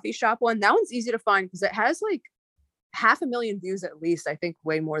Lean Coffee Shop one, that one's easy to find because it has like 500,000 views at least. I think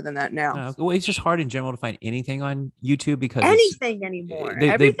way more than that now. Well, it's just hard in general to find anything on YouTube because anything anymore.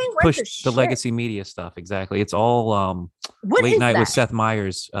 They push the legacy media stuff. Exactly. It's all late night with Seth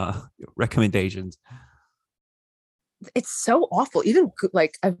Meyers recommendations. It's so awful. Even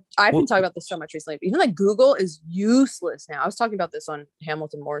like I've been talking about this so much recently. Even like Google is useless now. I was talking about this on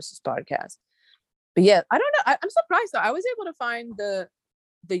Hamilton Morris's podcast. But yeah, I don't know. I'm surprised though. I was able to find the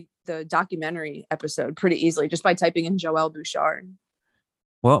documentary episode pretty easily just by typing in Joelle Bouchard.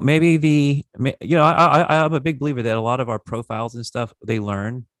 Well, maybe I'm a big believer that a lot of our profiles and stuff, they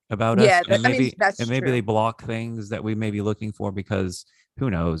learn about us. And maybe they block things that we may be looking for because who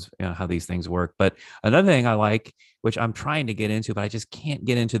knows how these things work. But another thing I like, which I'm trying to get into, but I just can't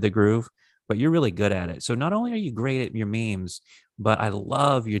get into the groove, but you're really good at it. So not only are you great at your memes, but I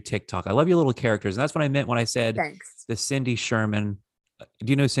love your TikTok. I love your little characters. And that's what I meant when I said the Cindy Sherman.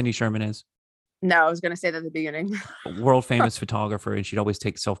 Do you know who Cindy Sherman is? No, I was going to say that at the beginning. World famous photographer. And she'd always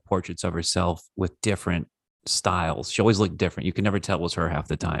take self-portraits of herself with different styles. She always looked different. You can never tell it was her half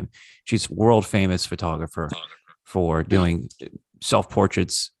the time. She's world famous photographer for doing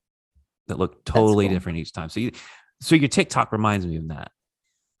self-portraits that look totally different each time. So your TikTok reminds me of that.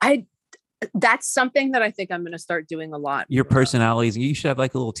 That's something that I think I'm going to start doing a lot. Your personalities. You should have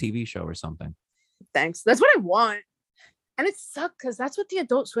like a little TV show or something. Thanks. That's what I want. And it sucked because that's what the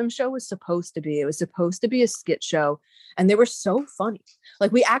Adult Swim show was supposed to be. It was supposed to be a skit show. And they were so funny.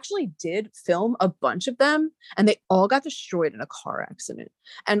 Like we actually did film a bunch of them and they all got destroyed in a car accident.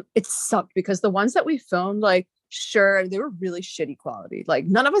 And it sucked because the ones that we filmed, like, sure, they were really shitty quality. Like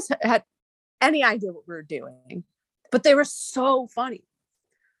none of us had any idea what we were doing, but they were so funny.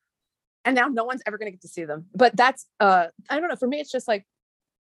 And now no one's ever going to get to see them. But that's, I don't know. For me, it's just like,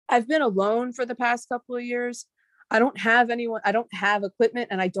 I've been alone for the past couple of years. I don't have anyone, I don't have equipment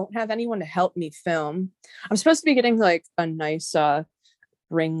and I don't have anyone to help me film. I'm supposed to be getting like a nice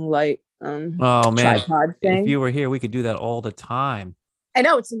ring light oh man, tripod thing. If you were here, we could do that all the time. I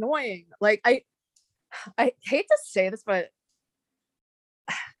know it's annoying. Like I hate to say this, but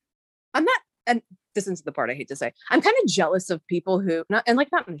I'm not, and this is the part I hate to say. I'm kind of jealous of people who not in a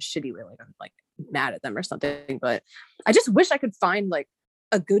shitty way, like I'm like mad at them or something, but I just wish I could find like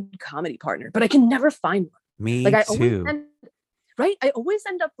a good comedy partner, but I can never find one. Me like too. I always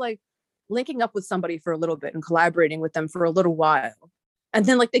end up like linking up with somebody for a little bit and collaborating with them for a little while. And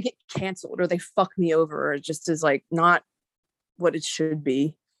then like they get canceled or they fuck me over or it just is like not what it should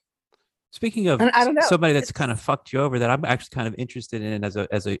be. Speaking of somebody that's kind of fucked you over that I'm actually kind of interested in as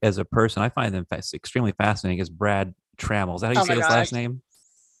a person, I find them extremely fascinating, is Brad Trammell. Is that how you say his last name?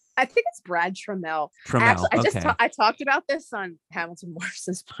 I think it's Brad Trammell. Trammell. Actually, I talked about this on Hamilton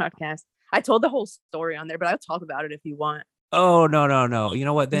Morris's podcast. I told the whole story on there, but I'll talk about it if you want. Oh, no. You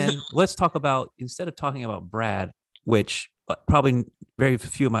know what? Then let's talk about, instead of talking about Brad, which probably very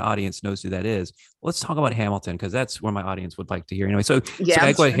few of my audience knows who that is. Let's talk about Hamilton because that's where my audience would like to hear. Anyway, so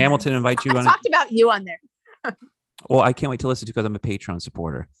I go Hamilton invite you on. I talked about you on there. Well, I can't wait to listen to because I'm a Patreon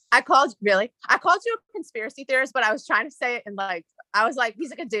supporter. I called you a conspiracy theorist, but I was trying to say it and like I was like,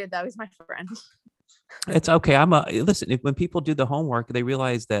 he's a good dude though. He's my friend. It's okay. Listen, when people do the homework, they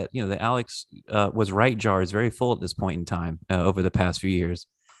realize that, the Alex was right jar is very full at this point in time over the past few years.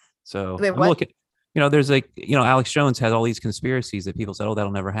 So I'm looking, there's like, Alex Jones has all these conspiracies that people said, oh,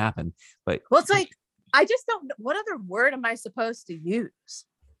 that'll never happen. But well, it's like, I just don't, what other word am I supposed to use?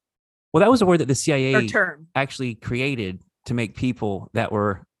 Well, that was a word that the CIA actually created to make people that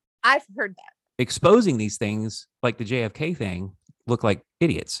were I've heard that. exposing these things, like the JFK thing, look like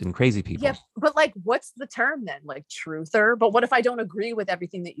idiots and crazy people. Yeah, but like, what's the term then? Like truther? But what if I don't agree with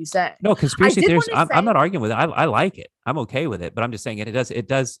everything that you say? No, conspiracy theories. I'm not arguing with it. I like it. I'm okay with it. But I'm just saying it does.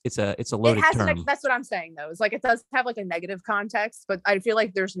 It's a loaded term. That's what I'm saying though. Is like it does have like a negative context, but I feel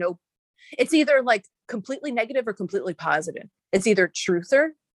like there's no. It's either like completely negative or completely positive. It's either truther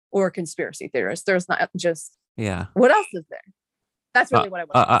or conspiracy theorist. There's not just. Yeah. What else is there? That's really what I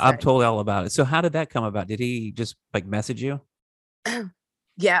want. I'm totally all about it. So how did that come about? Did he just like message you?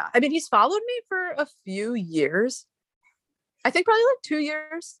 Yeah, I mean, he's followed me for a few years. I think probably like 2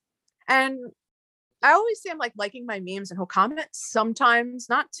 years, and I always see him like liking my memes, and he'll comment sometimes,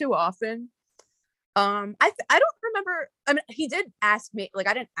 not too often. I don't remember. I mean, he did ask me. Like,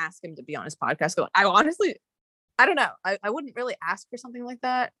 I didn't ask him to be on his podcast. I honestly, I don't know. I wouldn't really ask for something like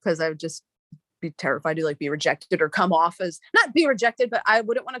that because I would just be terrified to like be rejected or come off as not be rejected, but I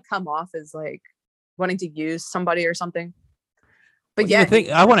wouldn't want to come off as like wanting to use somebody or something. But yeah,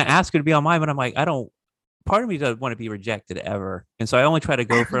 I want to ask her to be on mine, but I'm like, part of me doesn't want to be rejected ever. And so I only try to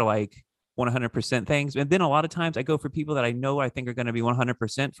go for like 100% things. And then a lot of times I go for people that I think are going to be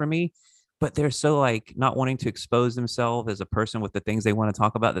 100% for me, but they're so like not wanting to expose themselves as a person with the things they want to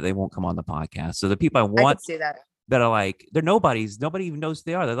talk about that they won't come on the podcast. So the people I want I see that are like, they're nobodies. Nobody even knows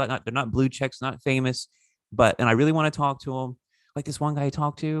who they are. They're not blue checks, not famous, and I really want to talk to them. Like this one guy I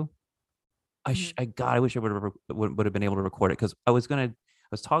talked to, I wish I would have been able to record it because I was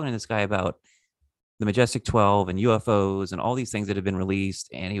talking to this guy about the Majestic 12 and UFOs and all these things that have been released,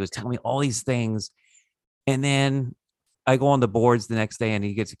 and he was telling me all these things, and then I go on the boards the next day and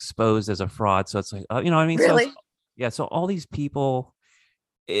he gets exposed as a fraud. So it's like, you know what I mean? Really? So, yeah. So all these people,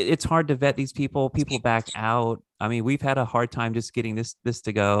 it's hard to vet these people. People back out. I mean, we've had a hard time just getting this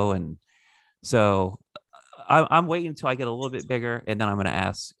to go, and so I'm waiting until I get a little bit bigger, and then I'm going to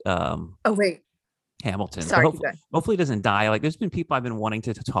ask. Oh wait, Hamilton. Sorry, hopefully it doesn't die. Like there's been people I've been wanting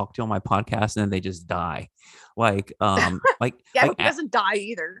to talk to on my podcast, and then they just die. Like yeah, like it doesn't die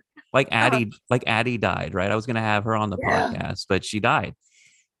either. Like Addie died, right? I was going to have her on the podcast, but she died.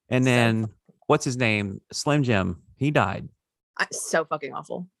 And then what's his name? Slim Jim. He died. So fucking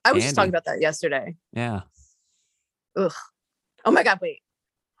awful. I was just talking about that yesterday. Yeah. Ugh. Oh my God. Wait.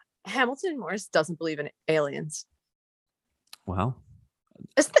 Hamilton Morris doesn't believe in aliens. Well,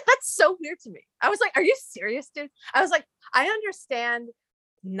 that's so weird to me. I was like, are you serious, dude? I was like, I understand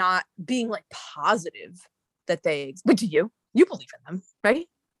not being like positive that they exist. But do you believe in them, right?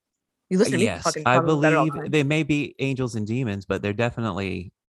 You listen to me. Yes, I believe they may be angels and demons, but they're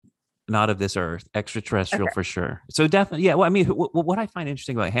definitely not of this earth, extraterrestrial for sure. So definitely, yeah. Well, I mean, what I find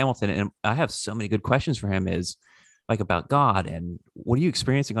interesting about Hamilton, and I have so many good questions for him, is like about God and what are you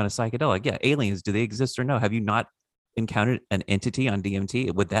experiencing on a psychedelic? Yeah, aliens, do they exist or no? Have you not encountered an entity on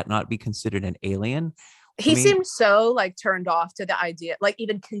DMT? Would that not be considered an alien? He seemed so like turned off to the idea, like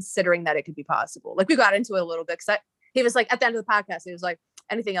even considering that it could be possible. Like we got into it a little bit because he was like at the end of the podcast, he was like,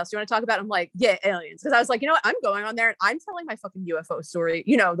 anything else you want to talk about? I'm like, yeah, aliens. Because I was like, you know what? I'm going on there and I'm telling my fucking UFO story.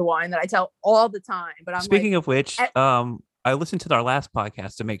 You know, the one that I tell all the time. But I'm speaking of which, I listened to our last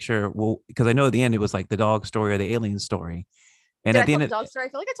podcast to make sure, because I know at the end it was like the dog story or the alien story. And at the end, the dog story. I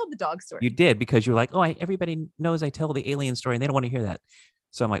feel like I told the dog story. You did, because you're like, oh, everybody knows I tell the alien story and they don't want to hear that.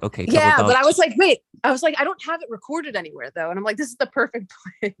 So I'm like, okay. Yeah, but I was like, wait. I was like, I don't have it recorded anywhere though, and I'm like, this is the perfect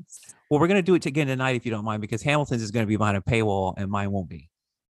place. Well, we're gonna do it again tonight if you don't mind, because Hamilton's is gonna be behind a paywall and mine won't be.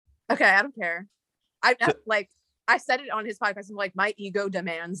 Okay, I don't care. I said it on his podcast. I'm like, my ego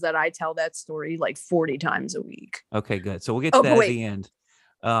demands that I tell that story like 40 times a week. Okay, good. So we'll get to that at the end.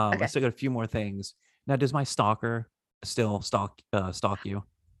 I still got a few more things. Now, does my stalker still stalk you?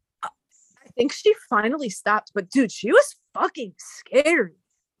 I think she finally stopped, but dude, she was fucking scary.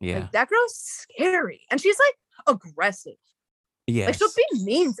 Yeah, like, that girl's scary, and she's like aggressive. Yeah, like she'll be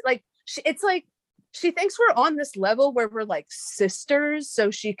mean. Like it's like she thinks we're on this level where we're like sisters, so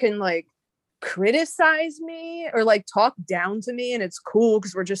she can like criticize me or like talk down to me, and it's cool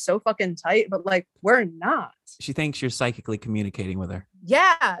because we're just so fucking tight. But like we're not. She thinks you're psychically communicating with her.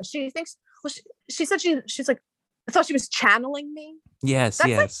 Yeah, she thinks. Well, she said she's like, I thought she was channeling me. Yes, that's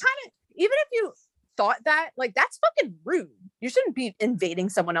yes. Like kind of, even if you thought that, like that's fucking rude. You shouldn't be invading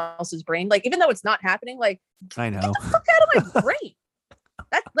someone else's brain. Like even though it's not happening, like I know. Get the fuck out of my brain.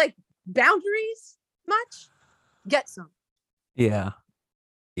 That's like boundaries. Much. Get some. Yeah.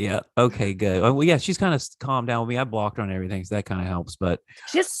 Yeah. Okay, good. Well, yeah, she's kind of calmed down with me. I blocked her on everything, so that kind of helps. But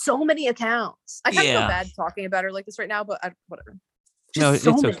she has so many accounts. I kind of feel bad talking about her like this right now, but whatever. No, it's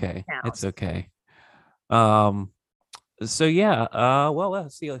okay. It's okay. So yeah. Well,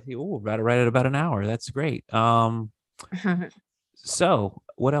 let's see. Oh, right at about an hour. That's great. So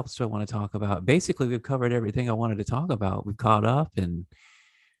what else do I want to talk about? Basically, we've covered everything I wanted to talk about. We've caught up and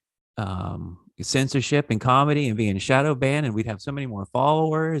censorship and comedy and being shadow banned, and we'd have so many more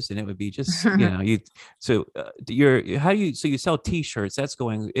followers, and it would be just, you. So you're how do you so you sell t-shirts? That's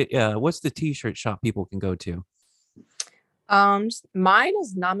going. What's the t-shirt shop people can go to? Mine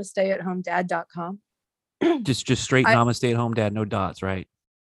is namasteathomedad.com. Just straight namaste at home dad, no dots, right?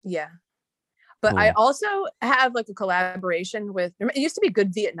 Yeah. But cool. I also have like a collaboration with, it used to be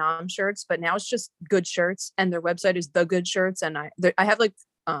Good Vietnam Shirts, but now it's just Good Shirts, and their website is The Good Shirts. And I have like,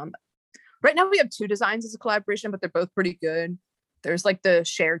 right now we have 2 designs as a collaboration, but they're both pretty good. There's like the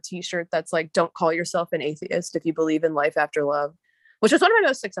share t-shirt that's like, don't call yourself an atheist if you believe in life after love, which was one of my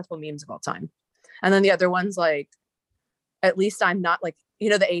most successful memes of all time. And then the other one's like, at least I'm not like, the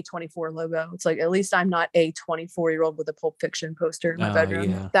A24 logo. It's like, at least I'm not a 24-year-old with a Pulp Fiction poster in my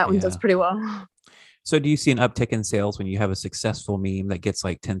bedroom. Yeah, that one does pretty well. So do you see an uptick in sales when you have a successful meme that gets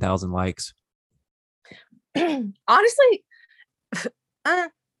like 10,000 likes? Honestly, I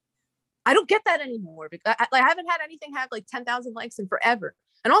don't get that anymore, because I haven't had anything have like 10,000 likes in forever.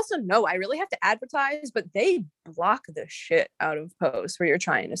 And also, no, I really have to advertise, but they block the shit out of posts where you're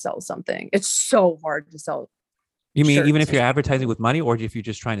trying to sell something. It's so hard to sell. You mean even if you're advertising with money, or if you're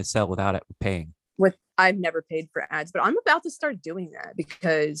just trying to sell without it paying? I've never paid for ads, but I'm about to start doing that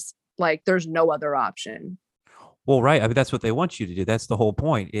because like there's no other option. Well, right. I mean, that's what they want you to do. That's the whole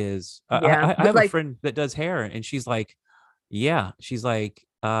point is I have a friend that does hair, and she's like, you have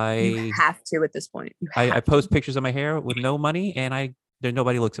to at this point. I post pictures of my hair with no money, and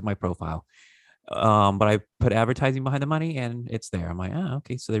nobody looks at my profile. But I put advertising behind the money and it's there. I'm like, oh,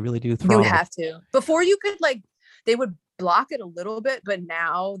 okay. So they really do You have to. Before you could they would block it a little bit, but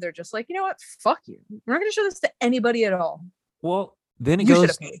now they're just like, you know what? Fuck you. We're not going to show this to anybody at all. Well, then it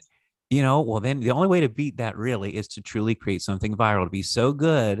goes, then the only way to beat that really is to truly create something viral, to be so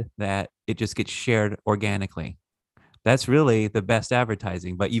good that it just gets shared organically. That's really the best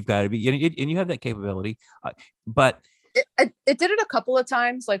advertising, but you've got to be, and you have that capability. But it did it a couple of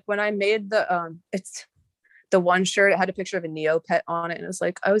times. Like when I made it's the one shirt, it had a picture of a Neopet on it, and it was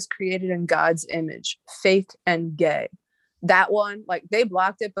like, I was created in God's image, fake and gay. That one, like they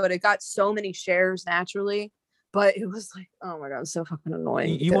blocked it, but it got so many shares naturally. But it was like, oh my God, it's so fucking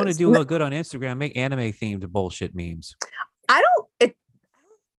annoying. You want to do a good on Instagram, make anime themed bullshit memes.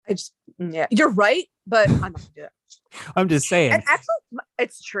 You're right, but I'm not gonna do it. I'm just saying. And actually,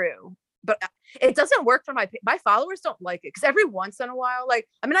 it's true, but it doesn't work for my followers. Don't like it because every once in a while, I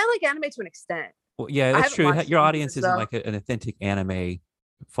like anime to an extent. Well, yeah, that's true. Your audience isn't like an authentic anime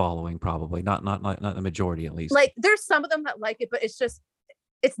following, probably not the majority, at least. Like there's some of them that like it, but it's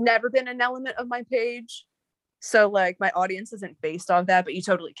never been an element of my page. So like my audience isn't based off that, but you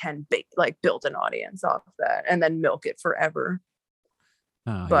totally can build an audience off that and then milk it forever.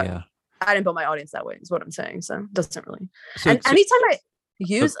 Oh, but yeah. I didn't build my audience that way, is what I'm saying. So it doesn't really. Anytime I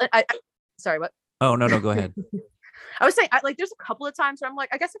use, sorry, what? Oh, no, go ahead. I was saying, there's a couple of times where I'm like,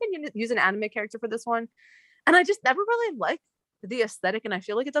 I guess I can use an anime character for this one. And I just never really liked the aesthetic, and I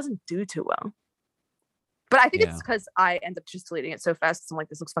feel like it doesn't do too well. But I think it's because I end up just deleting it so fast. I'm like,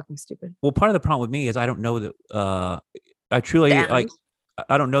 this looks fucking stupid. Well, part of the problem with me is I don't know that I truly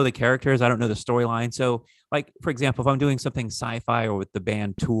I don't know the characters. I don't know the storyline. So like, for example, if I'm doing something sci-fi or with the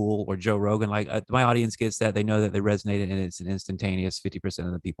band Tool or Joe Rogan, my audience gets that. They know that they resonated, and it's an instantaneous 50%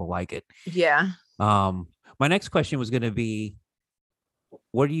 of the people like it. Yeah. My next question was going to be,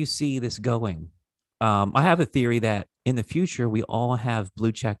 where do you see this going? I have a theory that in the future, we all have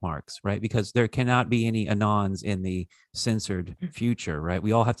blue check marks, right? Because there cannot be any anons in the censored future, right?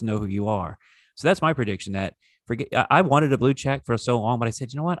 We all have to know who you are. So that's my prediction. That I wanted a blue check for so long, but I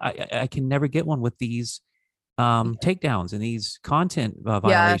said, you know what? I can never get one with these takedowns and these content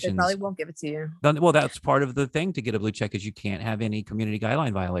violations. Yeah, they probably won't give it to you. Well, that's part of the thing to get a blue check, is you can't have any community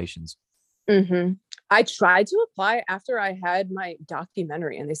guideline violations. Mm-hmm. I tried to apply after I had my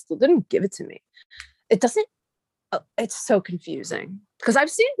documentary, and they still didn't give it to me. It's so confusing because I've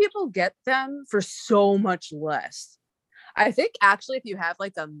seen people get them for so much less. I think actually if you have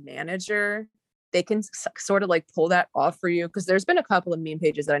like a manager, they can sort of pull that off for you, because there's been a couple of meme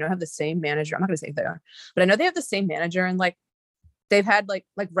pages that I know have the same manager. I'm not going to say if they are, but I know they have the same manager, and they've had like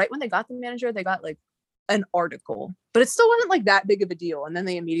right when they got the manager, they got an article, but it still wasn't that big of a deal, and then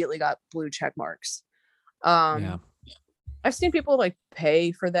they immediately got blue check marks. I've seen people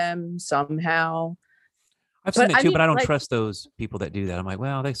pay for them somehow. I've seen it too, but I don't trust those people that do that. I'm like,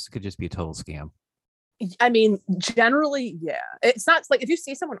 well, this could just be a total scam. I mean, generally, yeah. It's not if you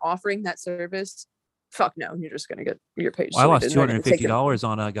see someone offering that service, fuck no, you're just gonna get your page. Well, I lost $250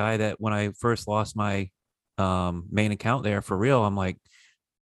 on a guy that when I first lost my main account there for real. I'm like,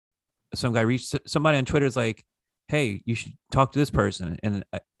 somebody on Twitter is like, hey, you should talk to this person. And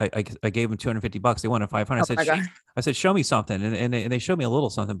I gave them $250. They wanted 500. Oh my God. I said, show me something. And they showed me a little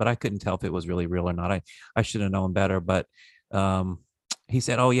something, but I couldn't tell if it was really real or not. I should have known better. But he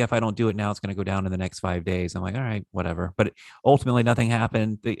said, oh yeah, if I don't do it now, it's going to go down in the next 5 days. I'm like, all right, whatever. But ultimately nothing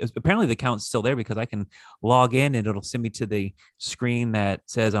happened. Apparently the account's still there because I can log in and it'll send me to the screen that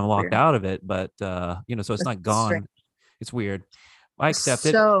says I'm locked Weird. out of it. But so it's That's not gone. strange. It's weird. I accept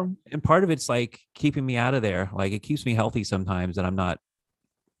it. So And part of it's like keeping me out of there. Like it keeps me healthy sometimes and I'm not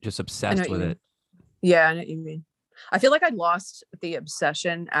just I know obsessed what you with mean. it. Yeah, I know what you mean. I feel like I lost the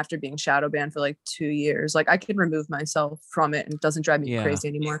obsession after being shadow banned for like 2 years. Like I can remove myself from it and it doesn't drive me Yeah. crazy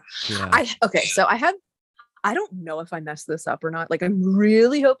anymore. Yeah. So I don't know if I messed this up or not. Like I'm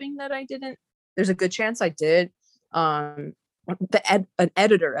really hoping that I didn't. There's a good chance I did. Um an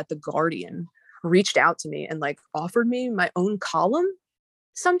editor at The Guardian reached out to me and like offered me my own column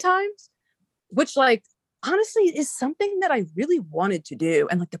sometimes, which like honestly is something that I really wanted to do.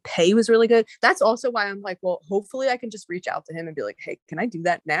 And like the pay was really good. That's also why I'm like, well, hopefully I can just reach out to him and be like, hey, can I do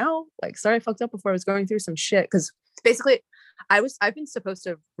that now? Like, sorry, I fucked up before I was going through some shit. Cause basically I've been supposed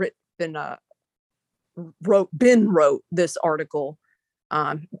to have wrote this article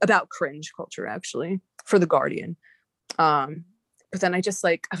about cringe culture actually for The Guardian. But then I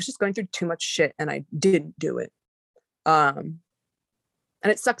was just going through too much shit and I didn't do it. And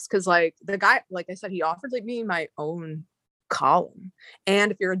it sucks because like the guy, like I said, he offered like me my own column.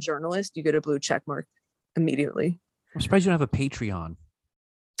 And if you're a journalist, you get a blue check mark immediately. I'm surprised you don't have a Patreon.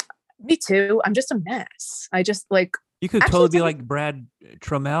 Me too. I'm just a mess. I just like You could totally be like Brad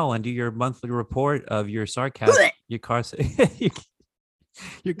Trommel and do your monthly report of your sarcasm, your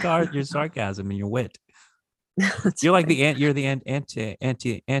sarcasm and your wit. You're like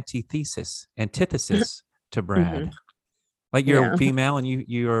antithesis to Brad. Mhm. Like you're Yeah. female and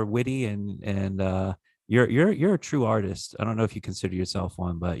you're witty and you're a true artist. I don't know if you consider yourself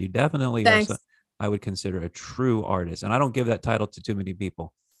one, but you definitely are. Thanks. I would consider a true artist, and I don't give that title to too many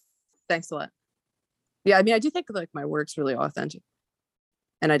people. Thanks a lot. Yeah, I mean, I do think like my work's really authentic,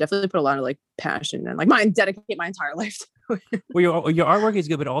 and I definitely put a lot of like passion and like dedicate my entire life to it. Well, your artwork is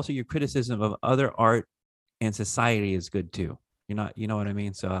good, but also your criticism of other art and society is good too. You're not, you know what I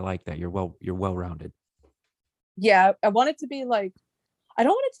mean? So I like that. You're well rounded. Yeah, I want it to be like, I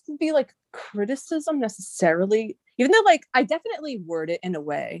don't want it to be like criticism necessarily, even though like I definitely word it in a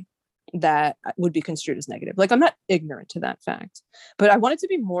way that would be construed as negative. Like I'm not ignorant to that fact, but I want it to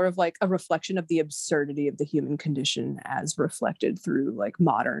be more of like a reflection of the absurdity of the human condition as reflected through like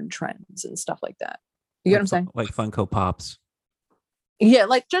modern trends and stuff like that. You get what I'm saying? Like Funko Pops. Yeah,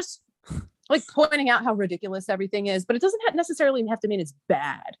 like just like pointing out how ridiculous everything is, but it doesn't necessarily have to mean it's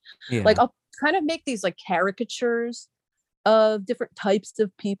bad. Yeah. Like I'll kind of make these like caricatures of different types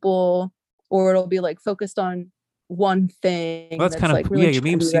of people, or it'll be like focused on one thing. Well, that's kind of like really your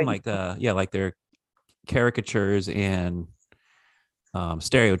memes seem like like they're caricatures and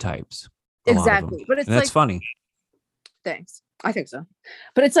stereotypes. Exactly, but it's and that's like funny. Thanks, I think so.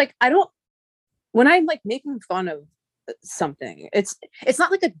 But it's like when I'm like making fun of something, it's not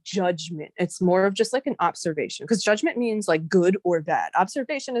like a judgment. It's more of just like an observation, because judgment means like good or bad.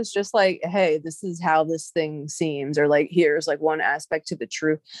 Observation is just like, hey, this is how this thing seems, or like here's like one aspect to the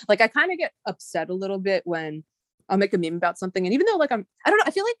truth. Like I kind of get upset a little bit when I'll make a meme about something, and even though like I don't know,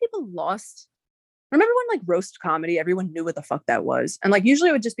 I feel like people lost. Remember when like roast comedy, everyone knew what the fuck that was, and like usually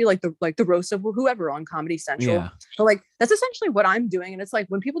it would just be like the roast of whoever on Comedy Central. Yeah. But like that's essentially what I'm doing, and it's like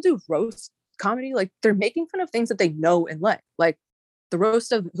when people do roast comedy, like they're making fun of things that they know and like the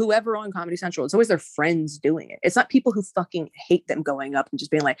roast of whoever on Comedy Central. It's always their friends doing it. It's not people who fucking hate them going up and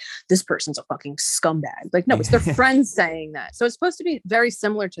just being like, this person's a fucking scumbag. Like, no, it's their friends saying that. So it's supposed to be very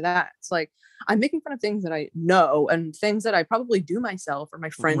similar to that. It's like, I'm making fun of things that I know and things that I probably do myself or my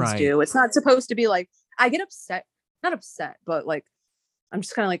friends do. It's not supposed to be like, I get upset, not upset, but like, I'm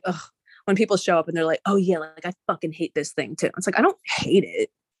just kind of like, ugh, when people show up and they're like, oh yeah, like I fucking hate this thing too. It's like, I don't hate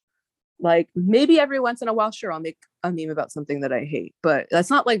it. Like maybe every once in a while, sure, I'll make a meme about something that I hate, but that's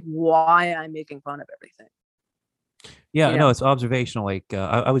not like why I'm making fun of everything. Yeah, no, it's observational. Like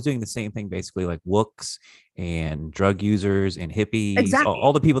I was doing the same thing, basically, like wooks and drug users and hippies, exactly.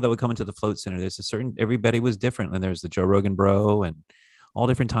 all the people that would come into the float center. There's everybody was different. And there's the Joe Rogan bro and all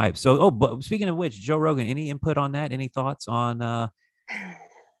different types. So, but speaking of which, Joe Rogan, any input on that? Any thoughts on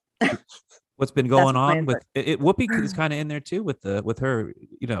what's been going on with it? Whoopi is kind of in there too with her,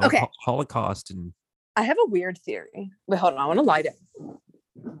 Holocaust. And I have a weird theory. Wait, hold on. I want to lie down.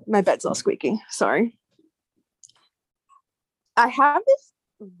 My bed's all squeaky. Sorry. I have this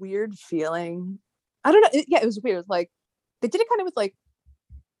weird feeling I don't know. Yeah, it was weird. Like they did it kind of with like.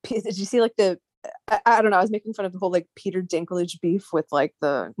 Did you see like the? I don't know. I was making fun of the whole like Peter Dinklage beef with like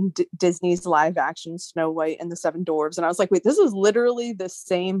the Disney's live action Snow White and the Seven Dwarfs, and I was like, wait, this is literally the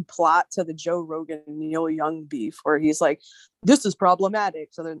same plot to the Joe Rogan Neil Young beef, where he's like, this is problematic.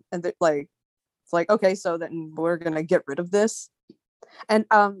 So then, and like, it's like, okay, so then we're gonna get rid of this, and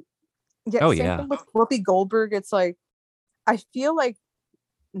yeah, Oh same yeah. thing with Whoopi Goldberg. It's like I feel like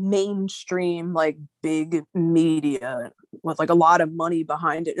mainstream like big media with like a lot of money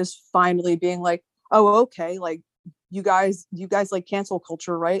behind it is finally being like, oh, okay, like you guys like cancel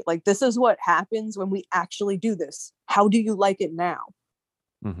culture, right? Like this is what happens when we actually do this. How do you like it now?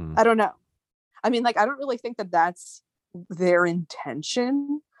 Hmm. I don't know. I mean, like I don't really think that that's their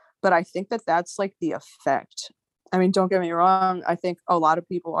intention, but I think that that's like the effect. I mean, don't get me wrong, I think a lot of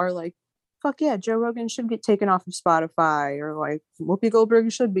people are like, fuck yeah, Joe Rogan should get taken off of Spotify, or like Whoopi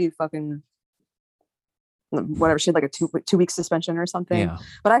Goldberg should be fucking whatever, she had like a two-week suspension or something. Yeah.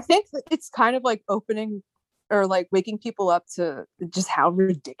 But I think that it's kind of like opening or like waking people up to just how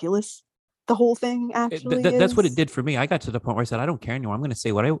ridiculous the whole thing actually That's what it is. did for me. I got to the point where I said, I don't care anymore. I'm going to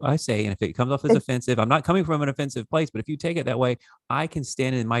say what I say. And if it comes off as It, offensive, I'm not coming from an offensive place. But if you take it that way, I can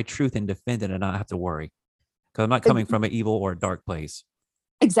stand in my truth and defend it and not have to worry because I'm not it, coming from an evil or a dark place.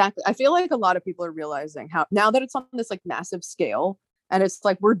 exactly. I feel like a lot of people are realizing how now that it's on this like massive scale, and it's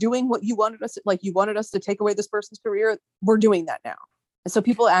like we're doing what you wanted us to, like you wanted us to take away this person's career. We're doing that now. And so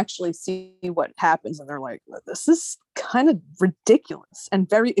people actually see what happens and they're like, this is kind of ridiculous and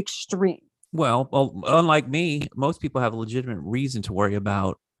very extreme. Well, unlike me, most people have a legitimate reason to worry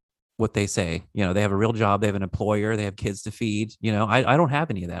about what they say. They have a real job, they have an employer, they have kids to feed. I don't have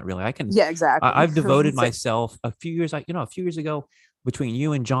any of that really. Yeah, exactly. I've devoted myself a few years ago, between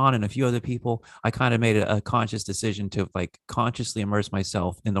you and John and a few other people, I kind of made a conscious decision to like consciously immerse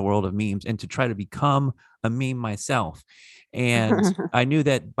myself in the world of memes and to try to become a meme myself. And I knew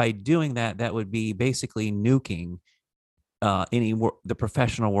that by doing that, that would be basically nuking the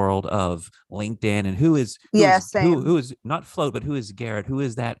professional world of LinkedIn and Yeah, same. who is not Float, but who is Garrett, who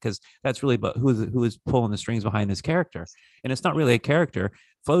is that? Because that's really but who is pulling the strings behind this character, and it's not really a character.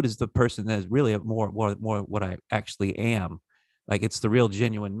 Float is the person that is really more what I actually am, like it's the real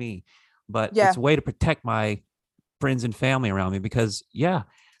genuine me. But Yeah. it's a way to protect my friends and family around me because yeah,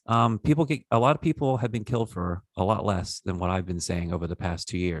 a lot of people have been killed for a lot less than what I've been saying over the past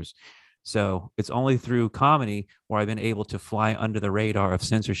 2 years. So it's only through comedy where I've been able to fly under the radar of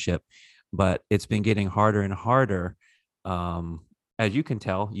censorship, but it's been getting harder and harder. As you can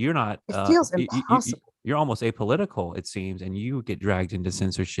tell, you're not, It feels impossible. you're almost apolitical, it seems, and you get dragged into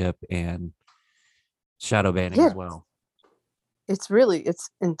censorship and shadow banning as Yeah, well. it's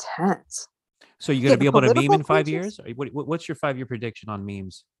intense. So you're going Yeah, to the be able to meme political in 5 years? pages. What's your 5-year prediction on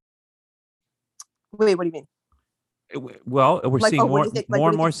memes? Wait, what do you mean? Well, we're Like, seeing oh, what do you think? Like, more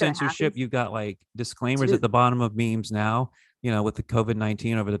what and do you think more is gonna happen? censorship. You've got like disclaimers at Dude, the bottom of memes now, with the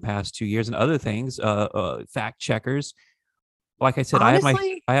COVID-19 over the past 2 years and other things, fact checkers. Like I said,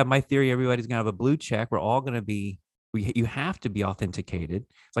 honestly, I have my theory. Everybody's gonna have a blue check. We're all gonna be you have to be authenticated.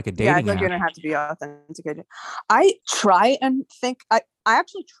 It's like a yeah, I dating feel like you're app. gonna have to be authenticated. I try and think. I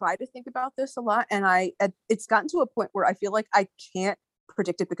actually try to think about this a lot, and it's gotten to a point where I feel like I can't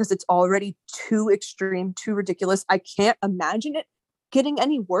predict it because it's already too extreme, too ridiculous. I can't imagine it getting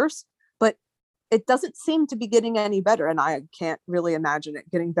any worse, but it doesn't seem to be getting any better, and I can't really imagine it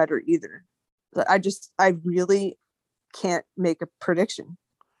getting better either. I really can't make a prediction.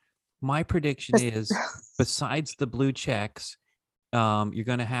 My prediction is, besides the blue checks, you're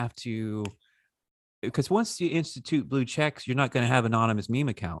gonna have to, because once you institute blue checks, you're not gonna have anonymous meme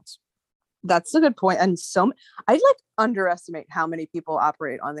accounts. That's a good point. And I like underestimate how many people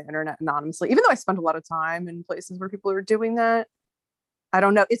operate on the internet anonymously, even though I spend a lot of time in places where people are doing that. I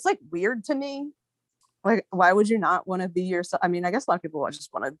don't know. It's like weird to me. Like, why would you not want to be yourself? I mean, I guess a lot of people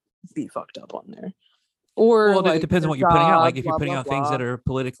just want to be fucked up on there, or Well, it like depends on their what you're putting out. Like job, if you're blah putting blah out things that blah. are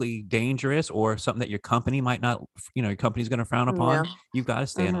politically dangerous or something that your company might not, your company's going to frown Yeah. upon, you've got to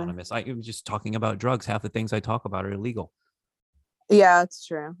stay Hmm. anonymous. I was just talking about drugs. Half the things I talk about are illegal. Yeah, it's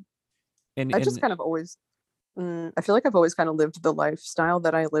true. And I just and kind of always, I feel like I've always kind of lived the lifestyle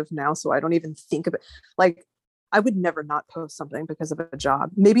that I live now. So I don't even think of it. Like, I would never not post something because of a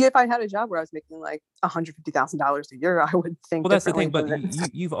job. Maybe if I had a job where I was making like $150,000 a year, I would think well, that's the differently. thing. But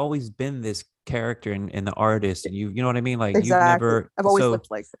But you've always been this character and the artist, and you know what I mean. Like you've exactly, never I've always so lived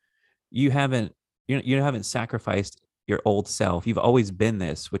like you haven't you haven't sacrificed your old self. You've always been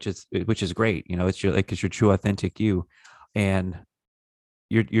this, which is great. It's your like it's your true authentic you, and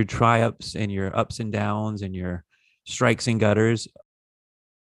your triumphs and your ups and downs and your strikes and gutters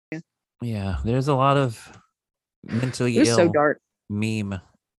Yeah, there's a lot of It mentally was so ill dark. meme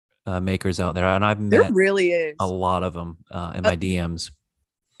makers out there, and I've There met really a is. lot of them in Uh, my DMs.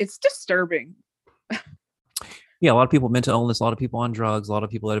 it's disturbing. Yeah, a lot of people with mental illness, a lot of people on drugs, a lot of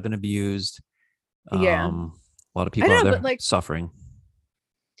people that have been abused, Yeah. a lot of I people out know, but there like suffering.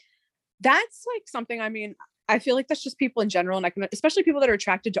 that's like something, I mean, I feel like that's just people in general, and I can, especially people that are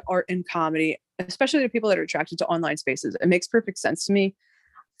attracted to art and comedy, especially the people that are attracted to online spaces. It makes perfect sense to me.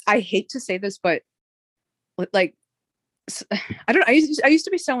 I hate to say this, but like I don't. I used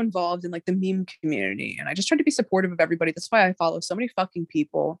to be so involved in like the meme community, and I just tried to be supportive of everybody. That's why I follow so many fucking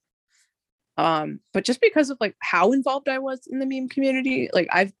people. But just because of like how involved I was in the meme community, like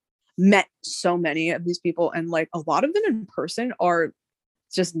I've met so many of these people, and like a lot of them in person are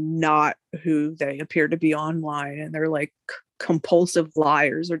just not who they appear to be online, and they're like compulsive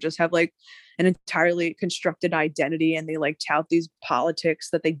liars or just have like an entirely constructed identity, and they like tout these politics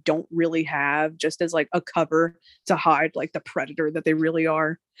that they don't really have just as like a cover to hide like the predator that they really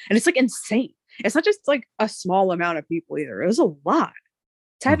are. And it's like insane. It's not just like a small amount of people either. It was a lot.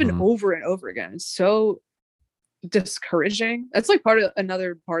 It's happened Hmm. over and over again. It's so discouraging. That's like part of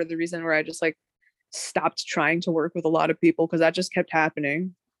another part of the reason where I just like stopped trying to work with a lot of people, because that just kept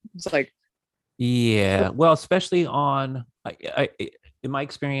happening. It's like, Yeah, well, especially on, in my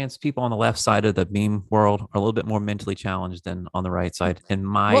experience, people on the left side of the meme world are a little bit more mentally challenged than on the right side. In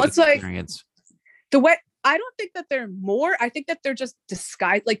my well, it's like experience, the way, I don't think that they're more, I think that they're just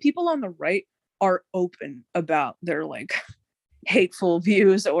disguised. Like people on the right are open about their like hateful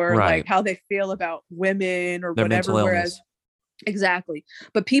views or like right? how they feel about women or Their whatever. mental Whereas, illness, exactly.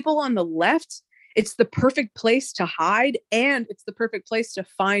 But people on the left, it's the perfect place to hide, and it's the perfect place to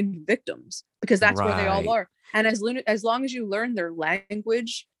find victims, because that's where they all right? are. And as long as you learn their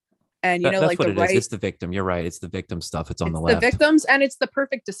language, and you That, know, that's like what the it is. It's right, the victim. You're right. It's the victim stuff. It's on the it's the left. victims, and it's the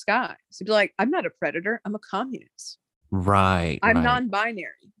perfect disguise to be like, I'm not a predator, I'm a communist, Right, I'm right.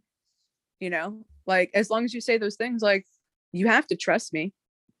 non-binary, you know, like as long as you say those things, like you have to trust me.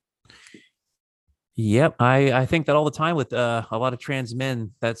 Yep, I think that all the time with a lot of trans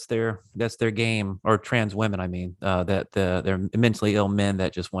men. That's their game, or trans women. I mean, they're mentally ill men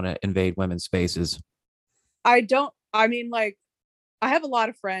that just want to invade women's spaces. I don't, I mean, like, I have a lot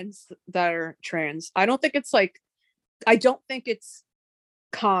of friends that are trans. I don't think it's like, I don't think it's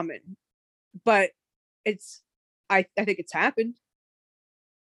common, but it's, I think it's happened.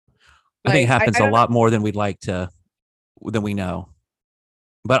 I think it Like, happens I a don't know. lot more than we know.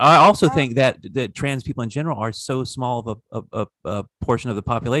 But I also Uh, think that trans people in general are so small of a portion of the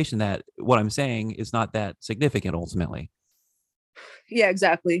population that what I'm saying is not that significant ultimately, yeah,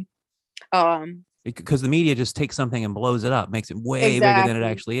 exactly. Um, because the media just takes something and blows it up, makes it way bigger than it exactly.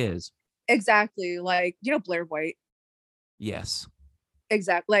 actually is. Exactly. Like, you know, Blair White. Yes.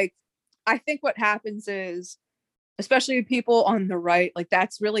 Exactly. Like, I think what happens is, especially people on the right, like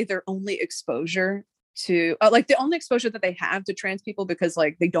that's really their only exposure to like the only exposure that they have to trans people, because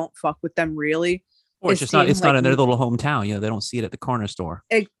like they don't fuck with them really, Or it's is just not. seeing It's not like in their little hometown. They don't see it at the corner store.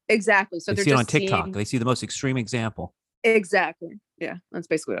 exactly. So They they're see it on just TikTok. seeing They see the most extreme example. exactly. Yeah, that's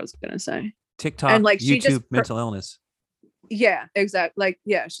basically what I was gonna say. And TikTok, like she just YouTube, mental illness. yeah, exactly. Like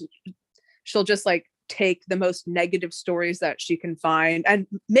yeah, she'll just like take the most negative stories that she can find and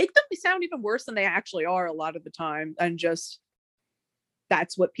make them sound even worse than they actually are a lot of the time, and just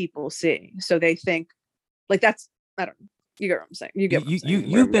that's what people see. So they think like that's, I don't know. You get what I'm saying. You get what I'm saying.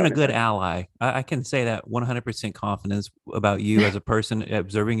 Where You've I'm been a going with good that. ally. I can say that 100% confidence about you as a person.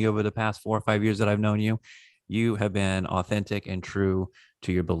 Observing you over the past 4 or 5 years that I've known you, you have been authentic and true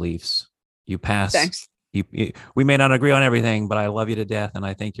to your beliefs. You pass. Thanks. We may not agree on everything, but I love you to death, and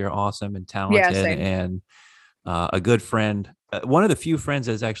I think you're awesome and Yeah, talented same. and a good friend. One of the few friends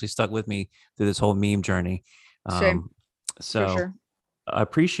that has actually stuck with me through this whole meme journey. Same Um, for so sure. I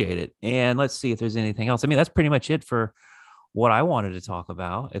appreciate it. And let's see if there's anything else. I mean, that's pretty much it for what I wanted to talk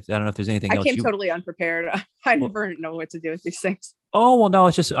about. If I don't know if there's anything I else came you. totally unprepared. I Well, never know what to do with these things. oh well, no,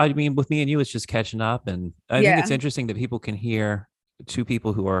 it's just I mean, with me and you, it's just catching up, and I think it's Yeah. interesting that people can hear two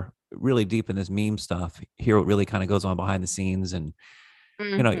people who are really deep in this meme stuff, hear what really kind of goes on behind the scenes, and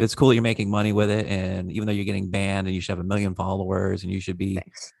Hmm. it's cool that you're making money with it, and even though you're getting banned, and you should have 1 million followers, and you should be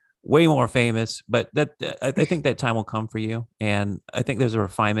Thanks. way more famous, but that I think that time will come for you, and I think there's a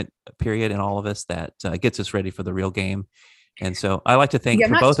refinement period in all of us that gets us ready for the real game. And so I like to think Yeah, I'm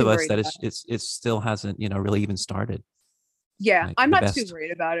for not both of too us worried that about it. it still hasn't really even started. Yeah, Like I'm the not too best.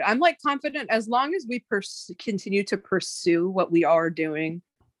 worried about it. I'm like confident as long as we continue to pursue what we are doing.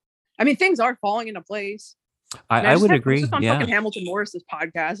 I mean, things are falling into place. I mean, I would I was agree. just on fucking Yeah. Hamilton Morris's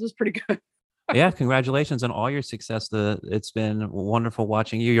podcast. It was pretty good. Yeah, congratulations on all your success. It's been wonderful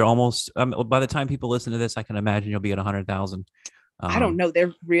watching you. You're almost by the time people listen to this, I can imagine you'll be at 100,000. I don't Um, know.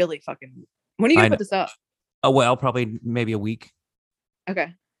 They're really fucking. When are you I gonna know. put this up? Oh well, probably maybe a week.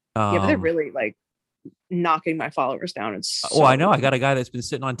 Okay. Yeah, but they're Um, really like knocking my followers down. It's well, I so know I got a guy that's been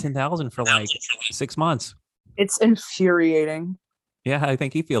sitting on 10,000 for like 6 months. it's infuriating. Yeah, I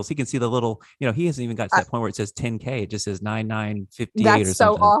think he feels he can see the little, he hasn't even got to I, that point where it says 10K. It just says 9958 that's or so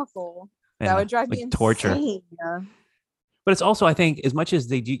something. awful. That Yeah, would drive me like torture. insane. Yeah. But it's also, I think, as much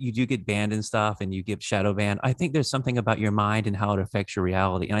as you do get banned and stuff, and you get shadow banned, I think there's something about your mind and how it affects your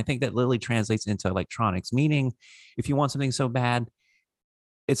reality, and I think that literally translates into electronics. Meaning, if you want something so bad,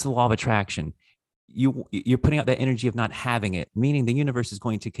 it's the law of attraction. You're putting out that energy of not having it, meaning the universe is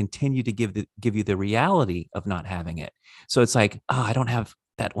going to continue to give you the reality of not having it. So it's like, oh, I don't have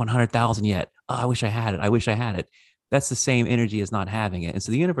that 100,000 yet. Oh, I wish I had it. I wish I had it. That's the same energy as not having it. And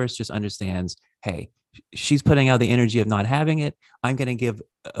so the universe just understands, hey, she's putting out the energy of not having it. I'm going to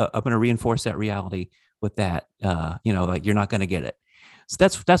I'm going to reinforce that reality with that. Like you're not going to get it. So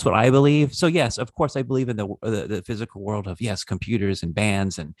that's what I believe. So yes, of course, I believe in the physical world of yes, computers and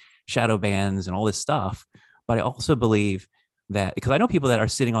bands and shadow bands and all this stuff. But I also believe that because I know people that are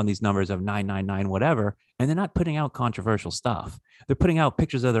sitting on these numbers of 999 whatever, and they're not putting out controversial stuff. They're putting out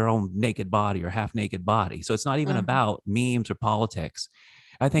pictures of their own naked body or half naked body. So it's not even about memes or politics.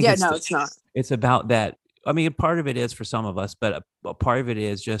 I think Yeah, no, it's not. It's about that. I mean, part of it is for some of us, but a part of it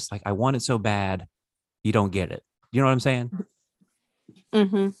is just like I want it so bad, you don't get it. You know what I'm saying?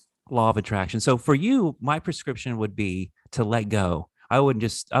 Mm-hmm. Law of attraction. So for you, my prescription would be to let go. I would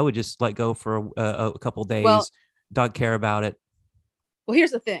just let go for a couple Well, days, not care about it. well,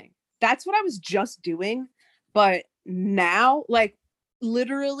 here's the thing. That's what I was just doing, but now, like,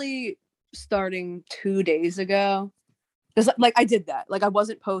 literally starting 2 days ago, because like I did that. Like I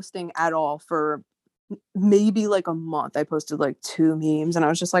wasn't posting at all for maybe like a month. I posted like 2 memes and I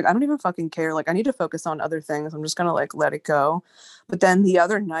was just like, I don't even fucking care. Like I need to focus on other things. I'm just gonna like let it go. But then the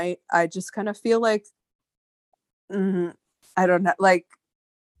other night, I just kind of feel like I don't know, like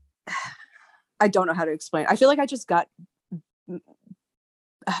I don't know how to explain. I feel like I just got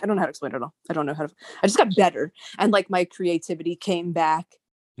I don't know how to explain it at all. I don't know how to I just got better and like my creativity came back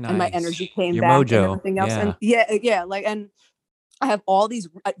and my Nice. energy came Your back and mojo. everything else. And Yeah. yeah, like and I have all these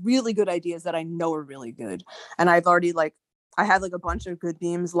really good ideas that I know are really good. And I've already like I had like a bunch of good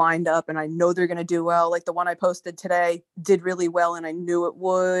memes lined up and I know they're going to do well. Like the one I posted today did really well and I knew it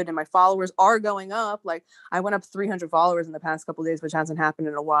would and my followers are going up. Like I went up 300 followers in the past couple of days, which hasn't happened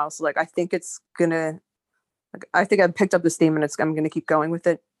in a while. So like I think it's going to like, I think I've picked up the steam and I'm going to keep going with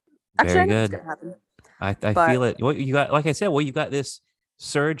it. Actually, Very I know it's good. going to happen. I But feel it. Well, you got, like I said, well, you got this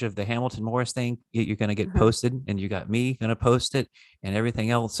surge of the Hamilton Morris thing. You're going to get posted, and you got me going to post it, and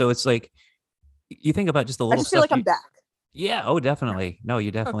everything else. So it's like you think about just the I little just feel stuff. like I'm back. Yeah. Oh, definitely. No,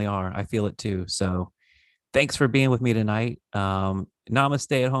 you definitely are. I feel it too. So thanks for being with me tonight.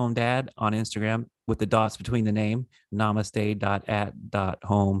 Namaste at home dad on Instagram with the dots between the name.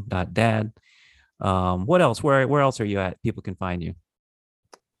 Namaste.at.home.dad. What else? Where else are you at? People can find you.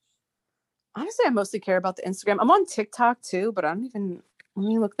 Honestly, I mostly care about the Instagram. I'm on TikTok too, but I don't even let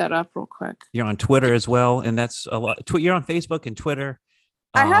me look that up real quick. You're on Twitter as well, and that's a lot. You're on Facebook and Twitter.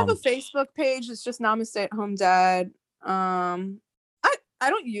 I have a Facebook page. It's just Namaste at Home Dad. I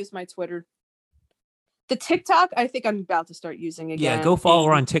don't use my Twitter. The TikTok, I think I'm about to start using again. Yeah, go follow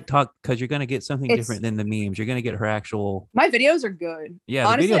her on TikTok because you're gonna get something different than the memes. You're gonna get her actual. My videos are good. Yeah,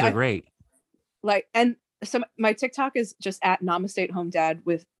 honestly, the videos are great. Like, and so my TikTok is just at Namaste at Home Dad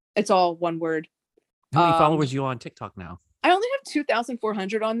with it's all one word. How many followers you on TikTok now? I only have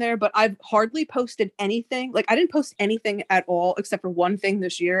 2,400 on there, but I've hardly posted anything. Like I didn't post anything at all except for one thing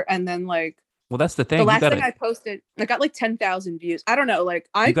this year, and then like. Well, that's the thing. The last thing I posted, I got like 10,000 views. I don't know. Like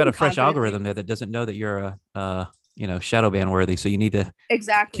you got a fresh algorithm there that doesn't know that you're shadow ban worthy. So you need to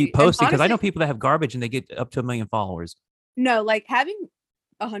keep posting because I know people that have garbage and they get up to 1 million followers. No, like having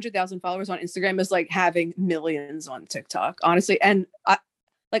 100,000 followers on Instagram is like having millions on TikTok, honestly. And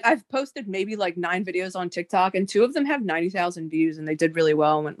I've posted maybe like 9 videos on TikTok and 2 of them have 90,000 views and they did really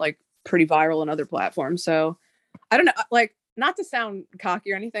well and went like pretty viral on other platforms. So I don't know, like not to sound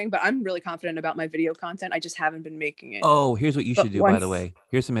cocky or anything, but I'm really confident about my video content. I just haven't been making it. Oh, here's what you should do, by the way.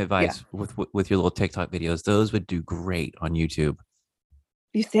 Here's some advice with your little TikTok videos. Those would do great on YouTube.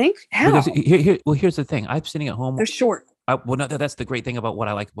 You think? How? Well, here's the thing. I'm sitting at home. They're short. Well, no, that's the great thing about what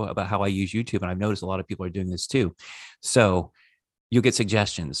I like about how I use YouTube. And I've noticed a lot of people are doing this too. So you'll get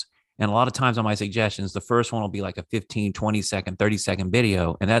suggestions. And a lot of times on my suggestions, the first one will be like a 15, 20 second, 30-second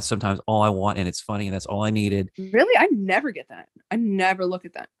video. And that's sometimes all I want. And it's funny. And that's all I needed. Really? I never get that. I never look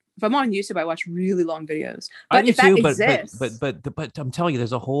at that. if I'm on YouTube, I watch really long videos. I But do if that too, exists, but I'm telling you,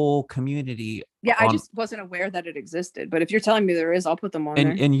 there's a whole community yeah, I on, just wasn't aware that it existed. But if you're telling me there is, I'll put them on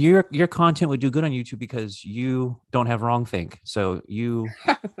and there. your content would do good on YouTube because you don't have wrong think. So you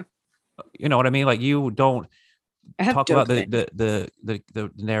know what I mean? Like you don't I have talk about dope things.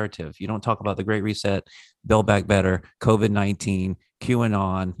 the narrative. You don't talk about the Great Reset, Build Back Better, COVID-19,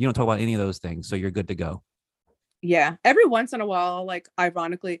 QAnon. You don't talk about any of those things. So you're good to go. Yeah, every once in a while, like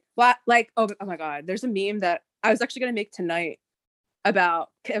ironically, like oh my god, there's a meme that I was actually gonna make tonight about.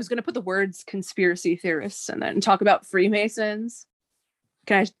 I was gonna put the words conspiracy theorists and then talk about Freemasons.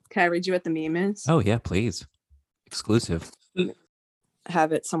 Can I read you what the meme is? Oh yeah, please. Exclusive.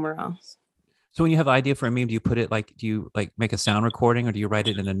 Have it somewhere else. So when you have an idea for a meme, do you like make a sound recording or do you write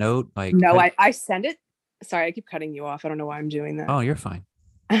it in a note? Like No, I send it. Sorry, I keep cutting you off. I don't know why I'm doing that. Oh, you're fine.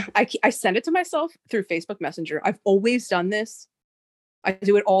 I send it to myself through Facebook Messenger. I've always done this. I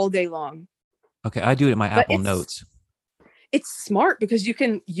do it all day long. Okay, I do it in my Apple Notes. It's smart because you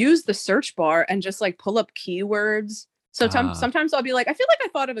can use the search bar and just like pull up keywords. So sometimes I'll be like, I feel like I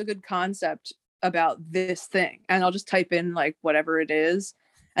thought of a good concept about this thing, and I'll just type in like whatever it is,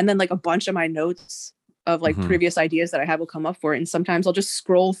 and then like a bunch of my notes of like previous ideas that I have will come up for it. And sometimes I'll just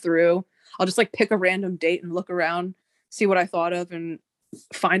scroll through. I'll just like pick a random date and look around, see what I thought of, and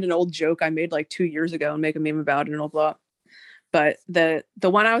find an old joke I made like 2 years ago and make a meme about it, and it'll blow up. But the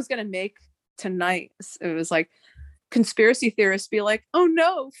one I was gonna make tonight, it was like conspiracy theorists be like, oh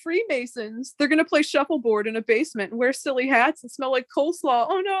no, Freemasons, they're gonna play shuffleboard in a basement and wear silly hats and smell like coleslaw.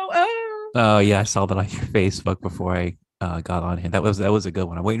 Oh no. Oh yeah, I saw that on your Facebook before I got on here. That was a good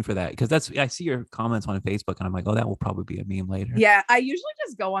one. I'm waiting for that because I see your comments on Facebook and I'm like, oh, that will probably be a meme later. Yeah, I usually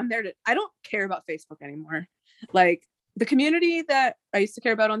just go on there I don't care about Facebook anymore. Like the community that I used to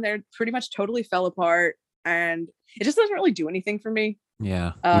care about on there pretty much totally fell apart, and it just doesn't really do anything for me.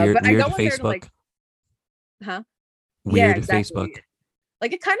 Yeah. But I go on Facebook. there to like, huh? Weird yeah, exactly. Facebook.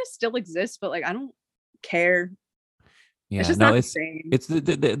 Like it kind of still exists, but like I don't care. Yeah, it's just not the same. It's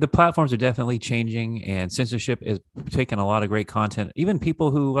the platforms are definitely changing, and censorship is taking a lot of great content. Even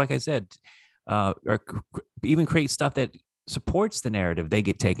people who, like I said, even create stuff that supports the narrative, they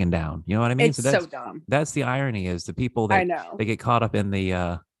get taken down. You know what I mean? It's so dumb. That's the irony, is the people that I know they get caught up in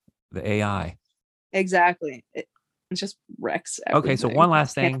the AI. Exactly. It just wrecks everything. Okay, so one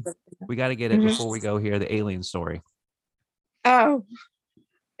last thing, we got to get it before we go here. The alien story. Oh,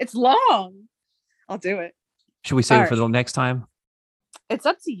 it's long. I'll do it. Should we save it for the next time? It's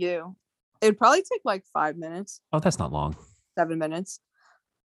up to you. It'd probably take like 5 minutes. Oh, that's not long. 7 minutes.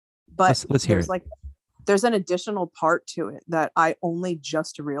 But let's hear it. There's an additional part to it that I only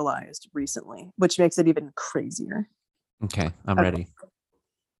just realized recently, which makes it even crazier. Okay, I'm ready.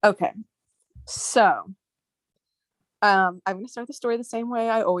 Okay. So, I'm going to start the story the same way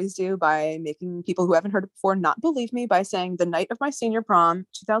I always do, by making people who haven't heard it before not believe me, by saying the night of my senior prom,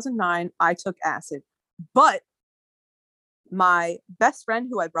 2009, I took acid. But my best friend,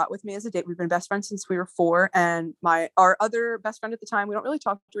 who I brought with me as a date, we've been best friends since we were 4, and our other best friend at the time, we don't really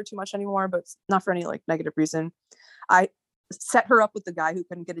talk to her too much anymore, but it's not for any like negative reason. I set her up with the guy who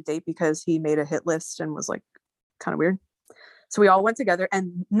couldn't get a date because he made a hit list and was like kind of weird. So we all went together,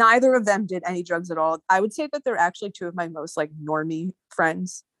 and neither of them did any drugs at all. I would say that they're actually two of my most like normie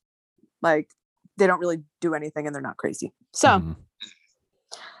friends. Like they don't really do anything and they're not crazy. So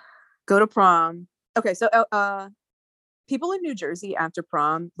go to prom. Okay, so people in New Jersey after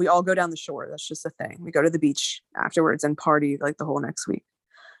prom, we all go down the shore. That's just a thing. We go to the beach afterwards and party like the whole next week.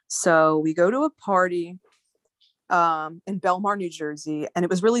 So we go to a party in Belmar, New Jersey, and it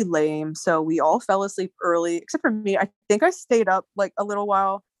was really lame. So we all fell asleep early, except for me. I think I stayed up like a little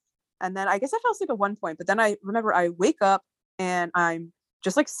while, and then I guess I fell asleep at one point. But then I remember I wake up and I'm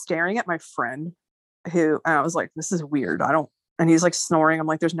just like staring at my friend, and I was like, "This is weird. And he's like snoring. I'm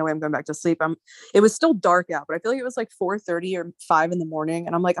like, there's no way I'm going back to sleep. It was still dark out, but I feel like it was like 4:30 or 5 in the morning.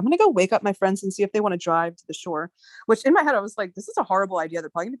 And I'm like, I'm going to go wake up my friends and see if they want to drive to the shore, which in my head, I was like, this is a horrible idea. They're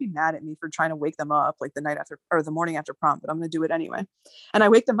probably going to be mad at me for trying to wake them up like the night after or the morning after prom, but I'm going to do it anyway. And I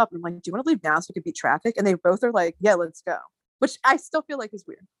wake them up and I'm like, do you want to leave now so we could beat traffic? And they both are like, yeah, let's go, which I still feel like is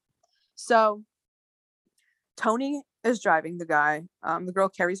weird. So Tony is driving the guy. The girl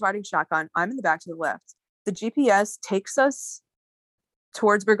Carrie's riding shotgun. I'm in the back to the left. The GPS takes us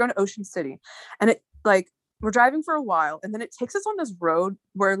we're going to Ocean City, and it like we're driving for a while, and then it takes us on this road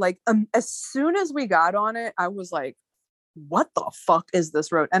where like as soon as we got on it, I was like, what the fuck is this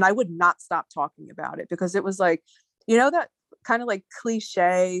road? And I would not stop talking about it because it was like, you know, that kind of like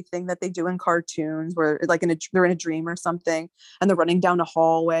cliche thing that they do in cartoons where like they're in a dream or something and they're running down a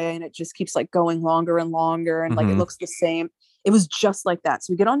hallway and it just keeps like going longer and longer and like it looks the same. It was just like that.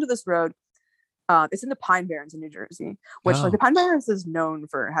 So we get onto this road. It's in the Pine Barrens in New Jersey, which like Oh, the Pine Barrens is known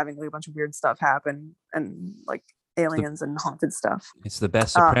for having like a bunch of weird stuff happen and like it's the aliens and haunted stuff. it's the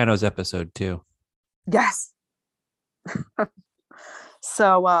best Uh, Sopranos episode too. yes.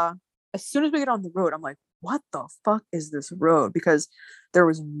 So as soon as we get on the road, I'm like, what the fuck is this road? Because there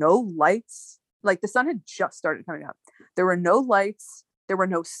was no lights. Like the sun had just started coming up. There were no lights. There were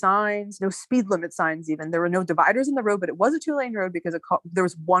no signs, no speed limit signs, even. There were no dividers in the road, but it was a 2-lane road because there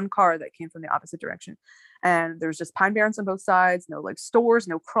was one car that came from the opposite direction. And there was just pine barrens on both sides, no like stores,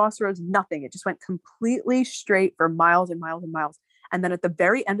 no crossroads, nothing. It just went completely straight for miles and miles and miles. And then at the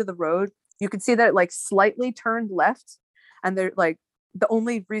very end of the road, you could see that it like slightly turned left. And there, like, the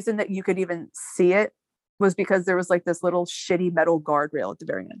only reason that you could even see it was because there was like this little shitty metal guardrail at the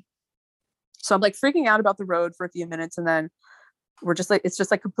very end. So I'm like freaking out about the road for a few minutes, and then we're just like, it's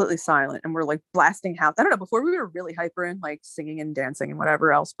just like completely silent, and we're like blasting house. I don't know, before we were really hyper and like singing and dancing and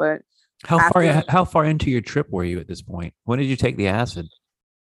whatever else, but How after far how far into your trip were you at this point? When did you take the acid?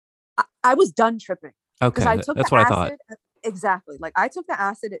 I was done tripping because I Okay, took the that's what I thought. acid exactly. Like I took the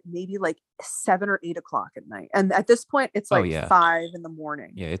acid at maybe like 7 or 8 o'clock at night, and at this point it's Oh like yeah, 5 in the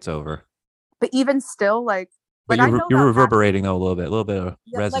morning. yeah, it's over. But even still, But I know you're about acid. reverberating though a little bit of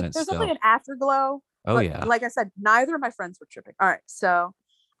Yeah, like resonance there's only still. an afterglow, Oh but yeah. like I said, neither of my friends were tripping. All right, so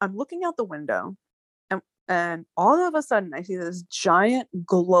I'm looking out the window, and all of a sudden I see this giant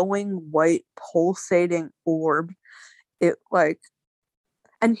glowing white pulsating orb. It like,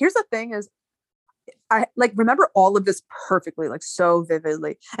 and here's the thing is, I like remember all of this perfectly, like so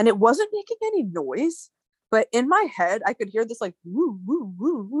vividly, and it wasn't making any noise, but in my head I could hear this like woo woo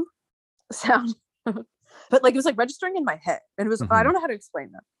woo woo sound. But like it was like registering in my head, and it was, I Hmm. don't know how to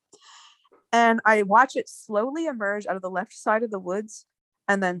explain that. And I watch it slowly emerge out of the left side of the woods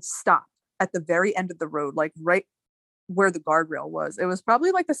and then stop at the very end of the road, like right where the guardrail was. It was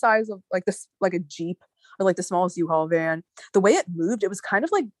probably like the size of like this, like a Jeep or like the smallest U-Haul van. The way it moved, it was kind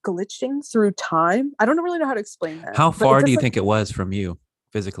of like glitching through time. I don't really know how to explain that, How but it far do just you like, think it was from you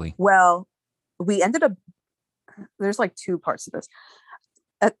physically? well, we ended up, there's like two parts to this.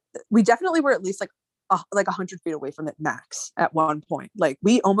 At, we definitely were at least like 100 feet away from it max at one point. Like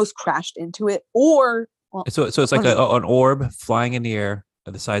we almost crashed into it, or well, So it's like okay, an orb flying in the air,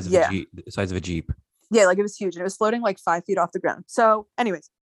 the size of a yeah, jeep, the size of a jeep. yeah, like it was huge and it was floating like 5 feet off the ground. So, anyways,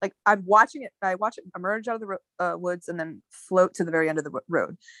 like I'm watching it, I watch it emerge out of the woods and then float to the very end of the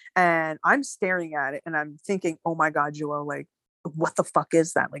road, and I'm staring at it and I'm thinking, oh my god, Joel, like what the fuck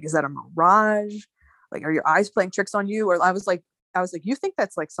is that? Like, is that a mirage? Like, are your eyes playing tricks on you? Or I was like, you think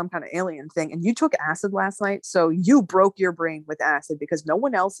that's like some kind of alien thing, and you took acid last night, so you broke your brain with acid because no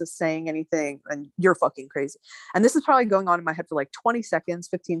one else is saying anything, and you're fucking crazy. And this is probably going on in my head for like 20 seconds,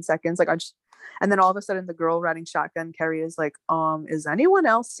 15 seconds. Like I just, and then all of a sudden the girl riding shotgun, Carrie, is like, is anyone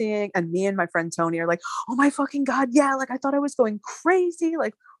else seeing? And me and my friend Tony are like, oh my fucking god, yeah, like I thought I was going crazy.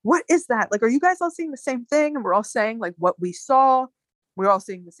 Like, what is that? Like, are you guys all seeing the same thing? And we're all saying like what we saw. We're all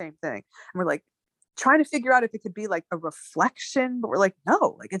seeing the same thing. And we're like trying to figure out if it could be like a reflection, but we're like,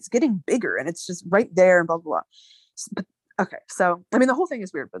 no, like it's getting bigger and it's just right there and blah blah blah. But okay, so I mean the whole thing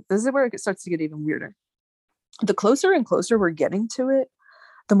is weird, but this is where it starts to get even weirder. The closer and closer we're getting to it,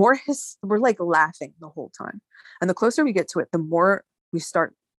 the more we're like laughing the whole time, and the closer we get to it, the more we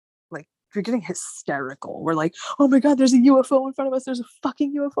start like we're getting hysterical. We're like, oh my god, there's a UFO in front of us. There's a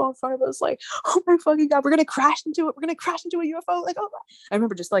fucking UFO in front of us. Like, oh my fucking god, we're gonna crash into it. We're gonna crash into a UFO. Like, oh, I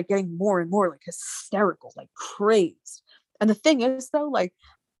remember just like getting more and more like hysterical, like crazed. And the thing is, though, like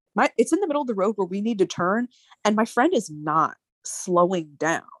it's in the middle of the road where we need to turn, and my friend is not slowing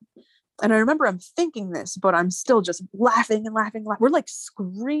down. And I remember I'm thinking this, but I'm still just laughing and laughing. We're like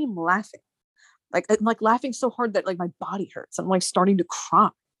scream laughing, like I'm like laughing so hard that like my body hurts. I'm like starting to cry.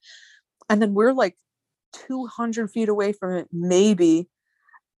 And then we're like 200 feet away from it, maybe.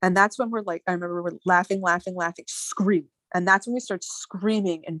 And that's when we're like, I remember we're laughing, laughing, laughing, scream. And that's when we start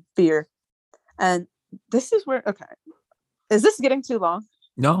screaming in fear. And this is where, okay, is this getting too long?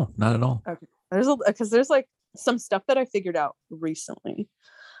 No, not at all. Okay. Because there's like some stuff that I figured out recently.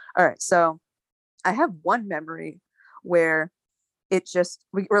 All right. So I have one memory where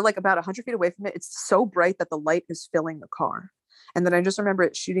we're like about 100 feet away from it. It's so bright that the light is filling the car. And then I just remember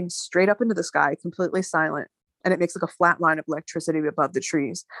it shooting straight up into the sky, completely silent. And it makes like a flat line of electricity above the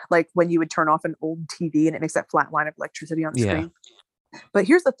trees, like when you would turn off an old TV and it makes that flat line of electricity on the Yeah. screen. But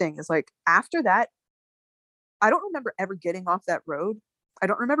here's the thing is like after that, I don't remember ever getting off that road. I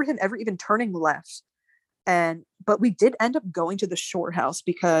don't remember him ever even turning left. But we did end up going to the shore house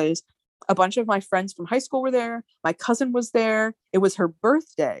because a bunch of my friends from high school were there. My cousin was there. It was her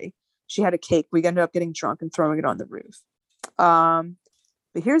birthday. She had a cake. We ended up getting drunk and throwing it on the roof. But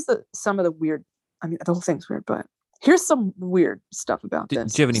here's some of the weird. I mean, the whole thing's weird, but here's some weird stuff about Do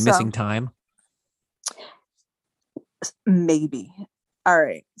this. you have any missing time? Maybe. All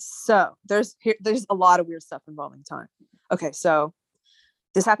right. So there's a lot of weird stuff involving time. Okay, so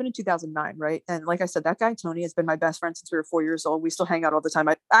this happened in 2009, right? And like I said, that guy Tony has been my best friend since we were 4 years old. We still hang out all the time.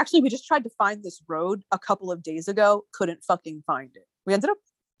 We just tried to find this road a couple of days ago. Couldn't fucking find it. We ended up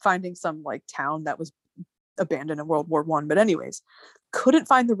finding some like town that was abandoned in World War I. But anyways, couldn't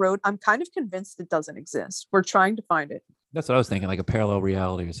find the road. I'm kind of convinced it doesn't exist. We're trying to find it. That's what I was thinking, like a parallel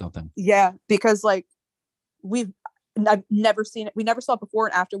reality or something. Yeah, because like I've never seen it. We never saw it before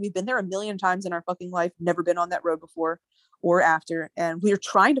and after. We've been there a million times in our fucking life. Never been on that road before or after. And we were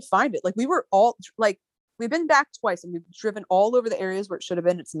trying to find it. Like we've been back twice and we've driven all over the areas where it should have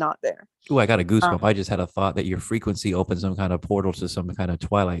been. It's not there. Oh, I got a goosebump. I just had a thought that your frequency opens some kind of portal to some kind of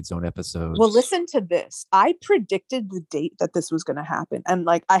Twilight Zone episode. Well, listen to this. I predicted the date that this was going to happen. And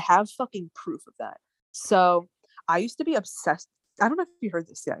like, I have fucking proof of that. So I used to be obsessed. I don't know if you heard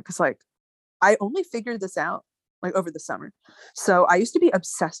this yet. Cause like, I only figured this out like over the summer. So I used to be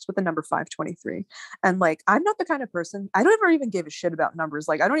obsessed with the number 523. And like, I'm not the kind of person, I don't ever even give a shit about numbers.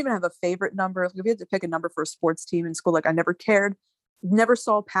 Like, I don't even have a favorite number. If we had to pick a number for a sports team in school, like I never cared, never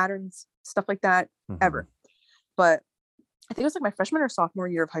saw patterns, stuff like that, ever. But I think it was like my freshman or sophomore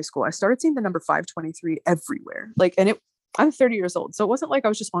year of high school, I started seeing the number 523 everywhere. Like, and I'm 30 years old. So it wasn't like I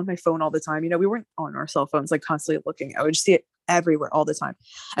was just on my phone all the time. You know, we weren't on our cell phones, like constantly looking. I would just see it everywhere all the time.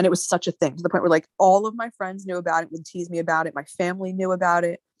 And it was such a thing to the point where like all of my friends knew about it, would tease me about it. My family knew about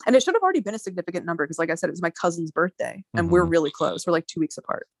it. And it should have already been a significant number. Cause like I said, it was my cousin's birthday and we're really close. We're like 2 weeks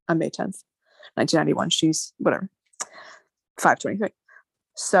apart on May 10th, 1991. She's whatever, 523.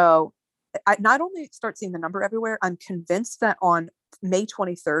 So I not only start seeing the number everywhere, I'm convinced that on May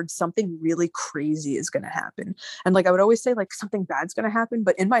 23rd, something really crazy is going to happen. And like, I would always say like something bad's going to happen.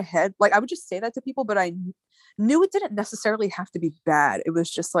 But in my head, like I would just say that to people, but I knew it didn't necessarily have to be bad. It was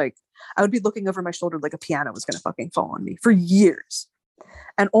just like, I would be looking over my shoulder like a piano was going to fucking fall on me for years.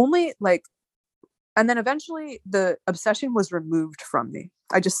 And only like, and then eventually the obsession was removed from me.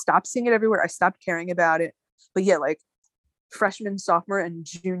 I just stopped seeing it everywhere. I stopped caring about it. But yeah, like freshman, sophomore, and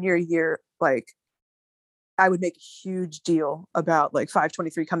junior year, like I would make a huge deal about like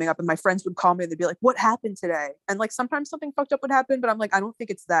 523 coming up and my friends would call me and they'd be like, what happened today? And like, sometimes something fucked up would happen, but I'm like, I don't think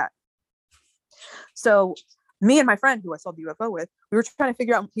it's that. So me and my friend who I saw the UFO with, we were trying to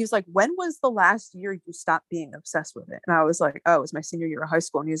figure out, he was like, when was the last year you stopped being obsessed with it? And I was like, oh, it was my senior year of high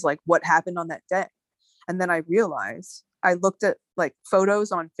school. And he's like, what happened on that day? And then I realized, I looked at like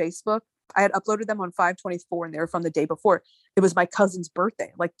photos on Facebook. I had uploaded them on 524 and they were from the day before. It was my cousin's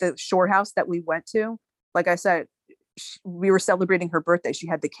birthday, like the shore house that we went to. Like I said, we were celebrating her birthday. She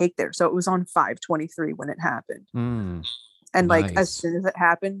had the cake there. So it was on 523 when it happened. And like, nice. as soon as it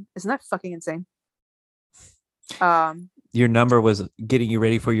happened, isn't that fucking insane? Your number was getting you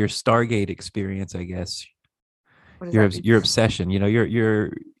ready for your Stargate experience, I guess. Your obsession, you know,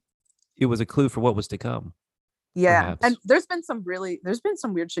 it was a clue for what was to come. Yeah. Perhaps. And there's been some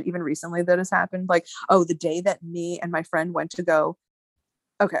weird shit even recently that has happened. Like, oh, the day that me and my friend went to go.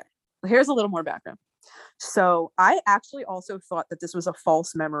 Okay. Here's a little more background. So I actually also thought that this was a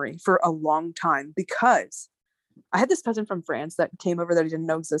false memory for a long time because I had this cousin from France that came over that I didn't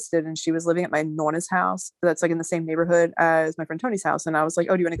know existed. And she was living at my Nonna's house. That's like in the same neighborhood as my friend Tony's house. And I was like,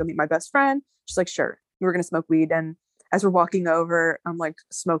 oh, do you want to go meet my best friend? She's like, sure. We were going to smoke weed. And as we're walking over, I'm like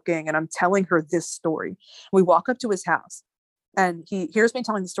smoking and I'm telling her this story. We walk up to his house and he hears me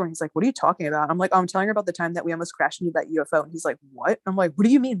telling the story. He's like, what are you talking about? I'm like, oh, I'm telling her about the time that we almost crashed into that UFO. And he's like, what? I'm like, what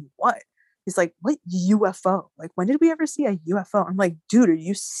do you mean? What? He's like, what UFO? Like, when did we ever see a UFO? I'm like, dude, are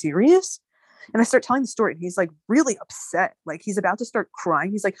you serious? And I start telling the story and he's like really upset. Like he's about to start crying.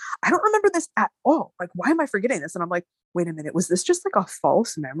 He's like, I don't remember this at all. Like, why am I forgetting this? And I'm like, wait a minute. Was this just like a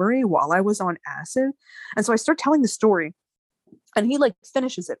false memory while I was on acid? And so I start telling the story and he like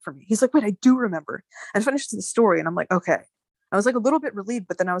finishes it for me. He's like, wait, I do remember, and finishes the story. And I'm like, okay. I was like a little bit relieved,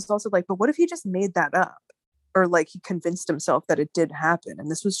 but then I was also like, but what if he just made that up? Or like he convinced himself that it did happen.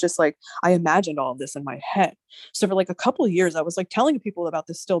 And this was just like, I imagined all of this in my head. So for like a couple of years, I was like telling people about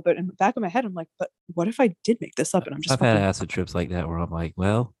this still, but in the back of my head, I'm like, but what if I did make this up? And I've had acid trips like that where I'm like,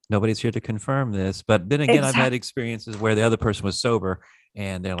 well, nobody's here to confirm this. But then again, I've had experiences where the other person was sober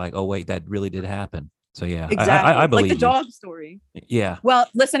and they're like, oh, wait, that really did happen. So yeah, exactly. I believe like the dog story. Yeah. Well,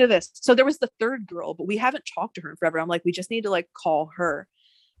 listen to this. So there was the third girl, but we haven't talked to her in forever. I'm like, we just need to like call her.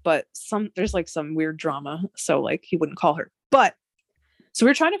 But there's like some weird drama. So like he wouldn't call her. But so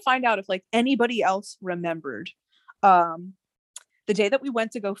we we're trying to find out if like anybody else remembered the day that we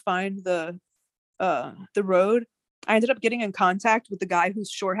went to go find the road. I ended up getting in contact with the guy whose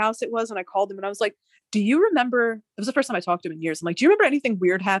shore house it was. And I called him and I was like, do you remember? It was the first time I talked to him in years. I'm like, do you remember anything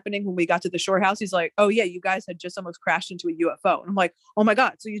weird happening when we got to the shore house? He's like, oh, yeah, you guys had just almost crashed into a UFO. And I'm like, oh my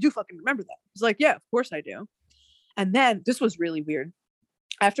God. So you do fucking remember that? He's like, yeah, of course I do. And then this was really weird.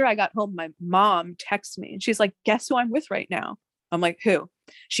 After I got home, my mom texts me and she's like, guess who I'm with right now? I'm like, who?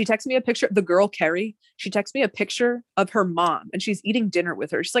 She texts me a picture of the girl, Carrie. She texts me a picture of her mom and she's eating dinner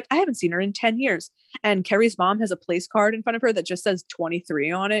with her. She's like, I haven't seen her in 10 years. And Carrie's mom has a place card in front of her that just says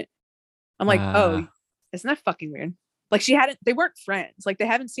 23 on it. I'm like, oh, isn't that fucking weird? Like they weren't friends. Like they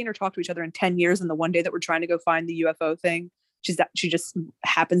haven't seen or talked to each other in 10 years. And the one day that we're trying to go find the UFO thing, she just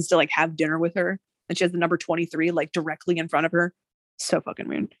happens to like have dinner with her. And she has the number 23 like directly in front of her. So fucking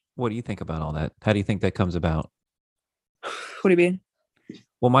weird. What do you think about all that? How do you think that comes about? What do you mean?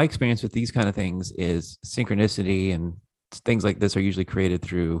 Well, my experience with these kind of things is synchronicity and things like this are usually created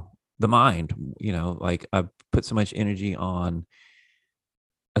through the mind. Like I put so much energy on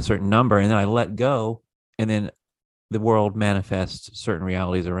a certain number and then I let go, and then the world manifests certain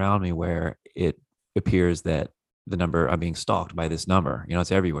realities around me where it appears that the number I'm being stalked by this number.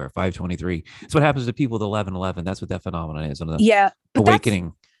 It's everywhere. 523. That's what happens to people with 1111. That's what that phenomenon is. Yeah,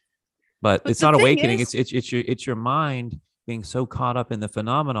 awakening. But it's not awakening. It's your mind being so caught up in the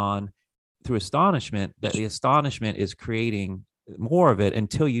phenomenon through astonishment that the astonishment is creating more of it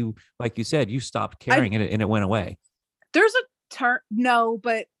until you, like you said, you stopped caring and it went away. There's a term, no,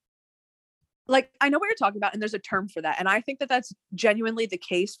 but like, I know what you're talking about. And there's a term for that. And I think that that's genuinely the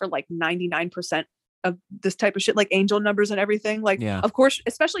case for like 99% of this type of shit, like angel numbers and everything. Like, yeah. Of course,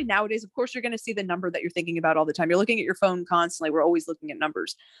 especially nowadays, of course, you're going to see the number that you're thinking about all the time. You're looking at your phone constantly. We're always looking at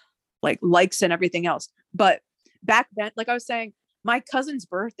numbers, like likes and everything else. But back then, like I was saying, my cousin's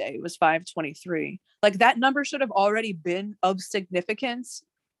birthday was 523. Like that number should have already been of significance.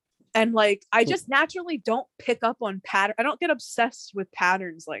 And like, I just naturally don't pick up on pattern. I don't get obsessed with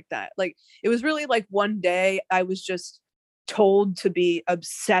patterns like that. Like it was really like one day I was just told to be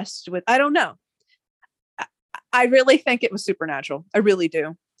obsessed with, I don't know. I really think it was supernatural. I really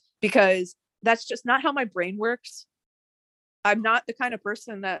do, because that's just not how my brain works. I'm not the kind of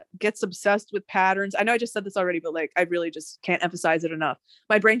person that gets obsessed with patterns. I know I just said this already, but like, I really just can't emphasize it enough.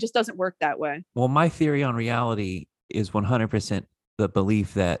 My brain just doesn't work that way. Well, my theory on reality is 100% the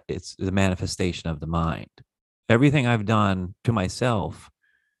belief that it's the manifestation of the mind. Everything I've done to myself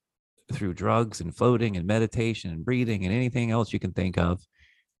through drugs and floating and meditation and breathing and anything else you can think of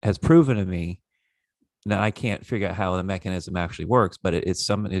has proven to me. Now, I can't figure out how the mechanism actually works, but it's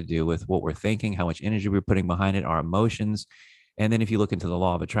something to do with what we're thinking, how much energy we're putting behind it, our emotions. And then if you look into the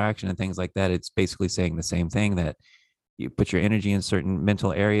law of attraction and things like that, it's basically saying the same thing, that you put your energy in certain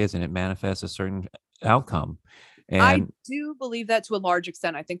mental areas and it manifests a certain outcome. And I do believe that to a large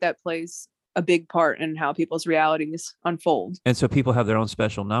extent. I think that plays a big part in how people's realities unfold. And so people have their own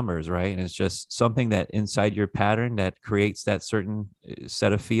special numbers, right? And it's just something that inside your pattern that creates that certain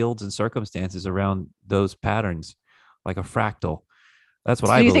set of fields and circumstances around those patterns, like a fractal. That's what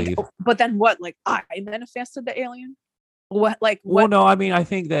I believe. But then what? Like I manifested the alien? What? Like what? Well, no, I mean, I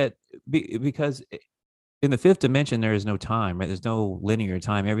think that because in the fifth dimension, there is no time, right? There's no linear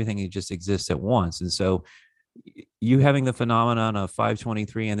time. Everything just exists at once. And so you having the phenomenon of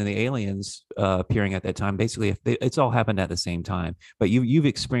 523 and then the aliens appearing at that time, basically it's all happened at the same time, but you've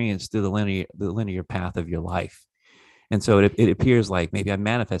experienced through the linear path of your life. And so it appears like maybe I'm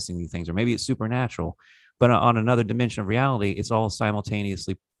manifesting these things, or maybe it's supernatural, but on another dimension of reality, it's all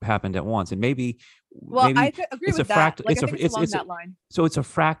simultaneously happened at once. And maybe I agree with that. Fractal, like, it's along that line. So it's a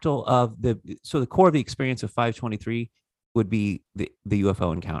fractal of the core of the experience of 523 would be the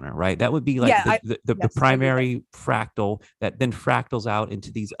UFO encounter, right? That would be like the primary fractal that then fractals out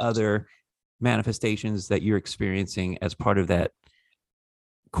into these other manifestations that you're experiencing as part of that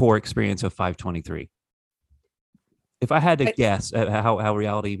core experience of 523. If I had to guess at how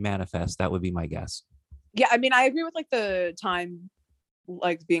reality manifests, that would be my guess. Yeah, I mean, I agree with like the time,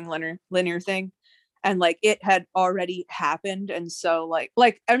 like being linear thing. And like it had already happened. And so like,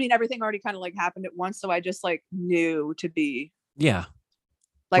 I mean, everything already kind of like happened at once. So I just like knew to be. Yeah.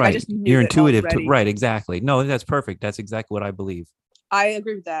 Like, right. I just knew. You're intuitive. Right. Exactly. No, that's perfect. That's exactly what I believe. I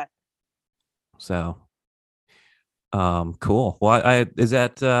agree with that. So, cool. Well,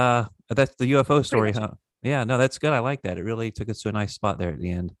 that's the UFO story, huh? Yeah, no, that's good. I like that. It really took us to a nice spot there at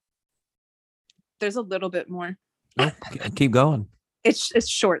the end. There's a little bit more. Oh, keep going. It's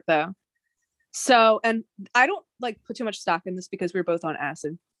short though. So, and I don't like put too much stock in this because we were both on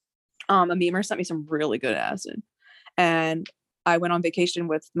acid. A memer sent me some really good acid, and I went on vacation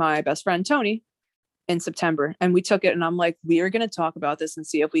with my best friend Tony in September, and we took it. And I'm like, we are going to talk about this and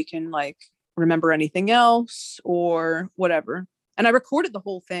see if we can like remember anything else or whatever. And I recorded the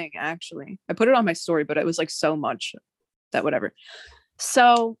whole thing, actually. I put it on my story, but it was like so much that whatever.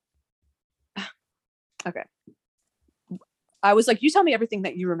 So, okay. I was like, you tell me everything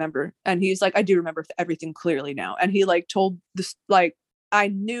that you remember. And he's like, I do remember everything clearly now. And he like told this, like, I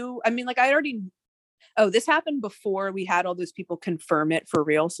knew, I mean, like I already, oh, this happened before we had all those people confirm it for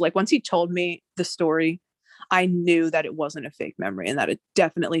real. So like once he told me the story, I knew that it wasn't a fake memory and that it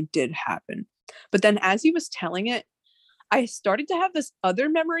definitely did happen. But then as he was telling it, I started to have this other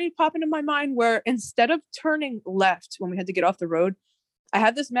memory pop into my mind where instead of turning left when we had to get off the road, I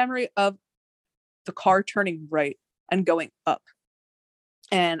had this memory of the car turning right and going up.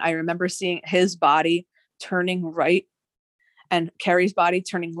 And I remember seeing his body turning right and Carrie's body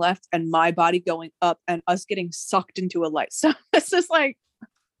turning left and my body going up and us getting sucked into a light. So this is like,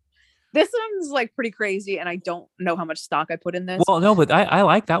 this one's like pretty crazy. And I don't know how much stock I put in this. Well, no, but I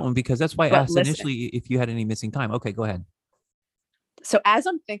like that one because that's why I asked listen, initially if you had any missing time. Okay, go ahead. So as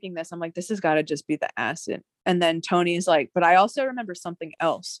I'm thinking this, I'm like, this has got to just be the acid. And then Tony's like, but I also remember something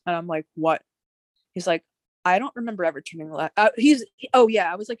else. And I'm like, what? He's like, I don't remember ever turning left. Oh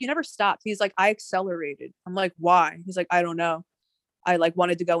yeah. I was like, you never stopped. He's like, I accelerated. I'm like, why? He's like, I don't know. I like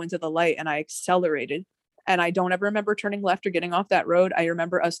wanted to go into the light and I accelerated and I don't ever remember turning left or getting off that road. I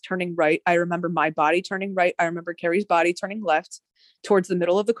remember us turning right. I remember my body turning right. I remember Carrie's body turning left towards the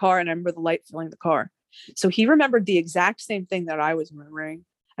middle of the car. And I remember the light filling the car. So he remembered the exact same thing that I was remembering.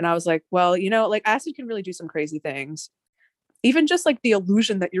 And I was like, well, you know, like acid can really do some crazy things. Even just like the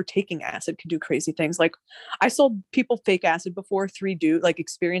illusion that you're taking acid can do crazy things. Like I sold people fake acid before, 3 like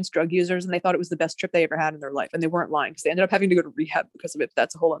experienced drug users, and they thought it was the best trip they ever had in their life. And they weren't lying because they ended up having to go to rehab because of it.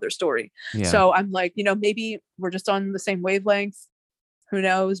 That's a whole other story. Yeah. So I'm like, you know, maybe we're just on the same wavelength. Who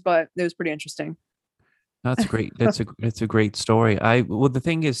knows? But it was pretty interesting. That's great. That's a great story. Well, the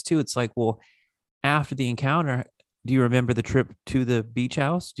thing is too, it's like, well, after the encounter, do you remember the trip to the beach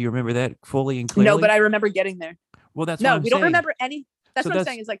house? Do you remember that fully and clearly? No, but I remember getting there. Well, that's no, what we saying. Don't remember any. That's what I'm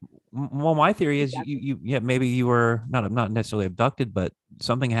saying is like. Well, my theory is you maybe you were not necessarily abducted, but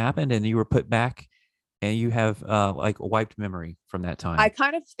something happened and you were put back, and you have like a wiped memory from that time. I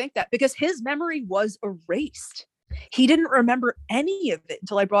kind of think that because his memory was erased. He didn't remember any of it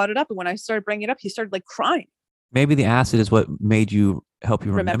until I brought it up, and when I started bringing it up, he started like crying. Maybe the acid is what made you help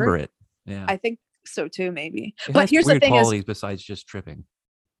you remember it. Yeah, I think so too. Maybe, but here's the thing: qualities besides just tripping.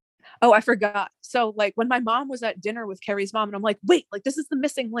 Oh, I forgot. So like when my mom was at dinner with Carrie's mom and I'm like, wait, like this is the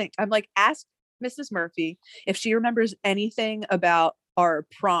missing link. I'm like, ask Mrs. Murphy if she remembers anything about our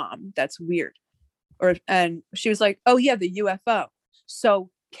prom. That's weird. And she was like, oh yeah, the UFO.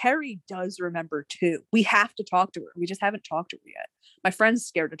 So Carrie does remember too. We have to talk to her. We just haven't talked to her yet. My friend's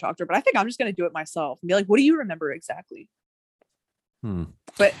scared to talk to her, but I think I'm just going to do it myself and be like, what do you remember exactly?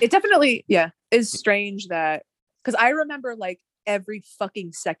 But it definitely, is strange that, because I remember like every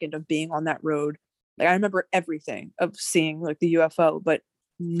fucking second of being on that road. Like I remember everything of seeing like the UFO, but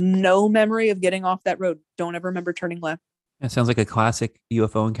no memory of getting off that road. Don't ever remember turning left. It sounds like a classic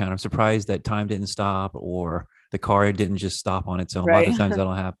UFO encounter. I'm surprised that time didn't stop or the car didn't just stop on its own. Right. A lot of times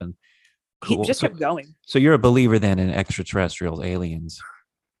that'll happen. Cool. He just kept going. So you're a believer then in extraterrestrials, aliens?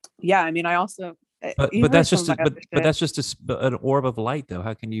 Yeah, I mean, I also. But that's just an orb of light, though.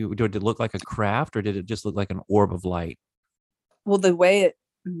 How can you? Did it look like a craft, or did it just look like an orb of light? Well, the way it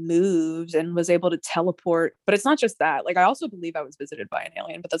moved and was able to teleport, but it's not just that. Like I also believe I was visited by an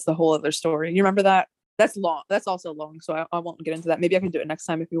alien, but that's the whole other story. You remember that? That's long. That's also long, so I won't get into that. Maybe I can do it next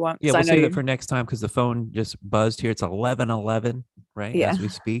time if you want. Yeah, we'll save it for next time because the phone just buzzed here. It's 11:11, right? Yeah. As we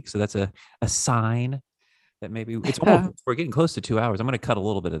speak, so that's a sign that maybe it's almost, we're getting close to 2 hours. I'm going to cut a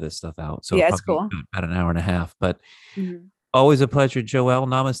little bit of this stuff out, so it's cool. About an hour and a half, but. Always a pleasure, Joelle.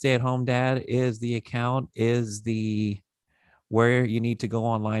 Namaste at Home Dad is the account, is the where you need to go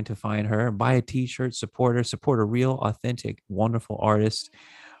online to find her. Buy a t-shirt, support her, support a real, authentic, wonderful artist.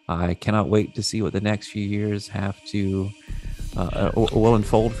 I cannot wait to see what the next few years have to will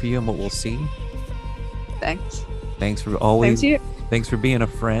unfold for you and what we'll see. Thanks for always. Thanks for being a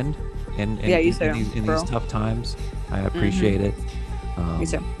friend and in these tough times. I appreciate it. Me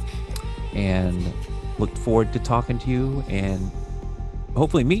too. And look forward to talking to you and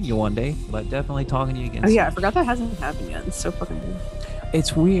hopefully meeting you one day, but definitely talking to you again. Oh yeah, I forgot that hasn't happened yet. It's so fucking weird.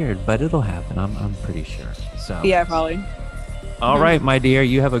 It's weird, but it'll happen. I'm pretty sure. So yeah, probably. All right, my dear.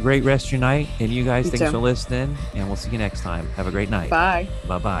 You have a great rest of your night, and you guys, thanks for listening, and we'll see you next time. Have a great night. Bye.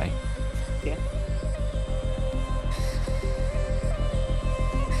 Bye-bye. Yeah.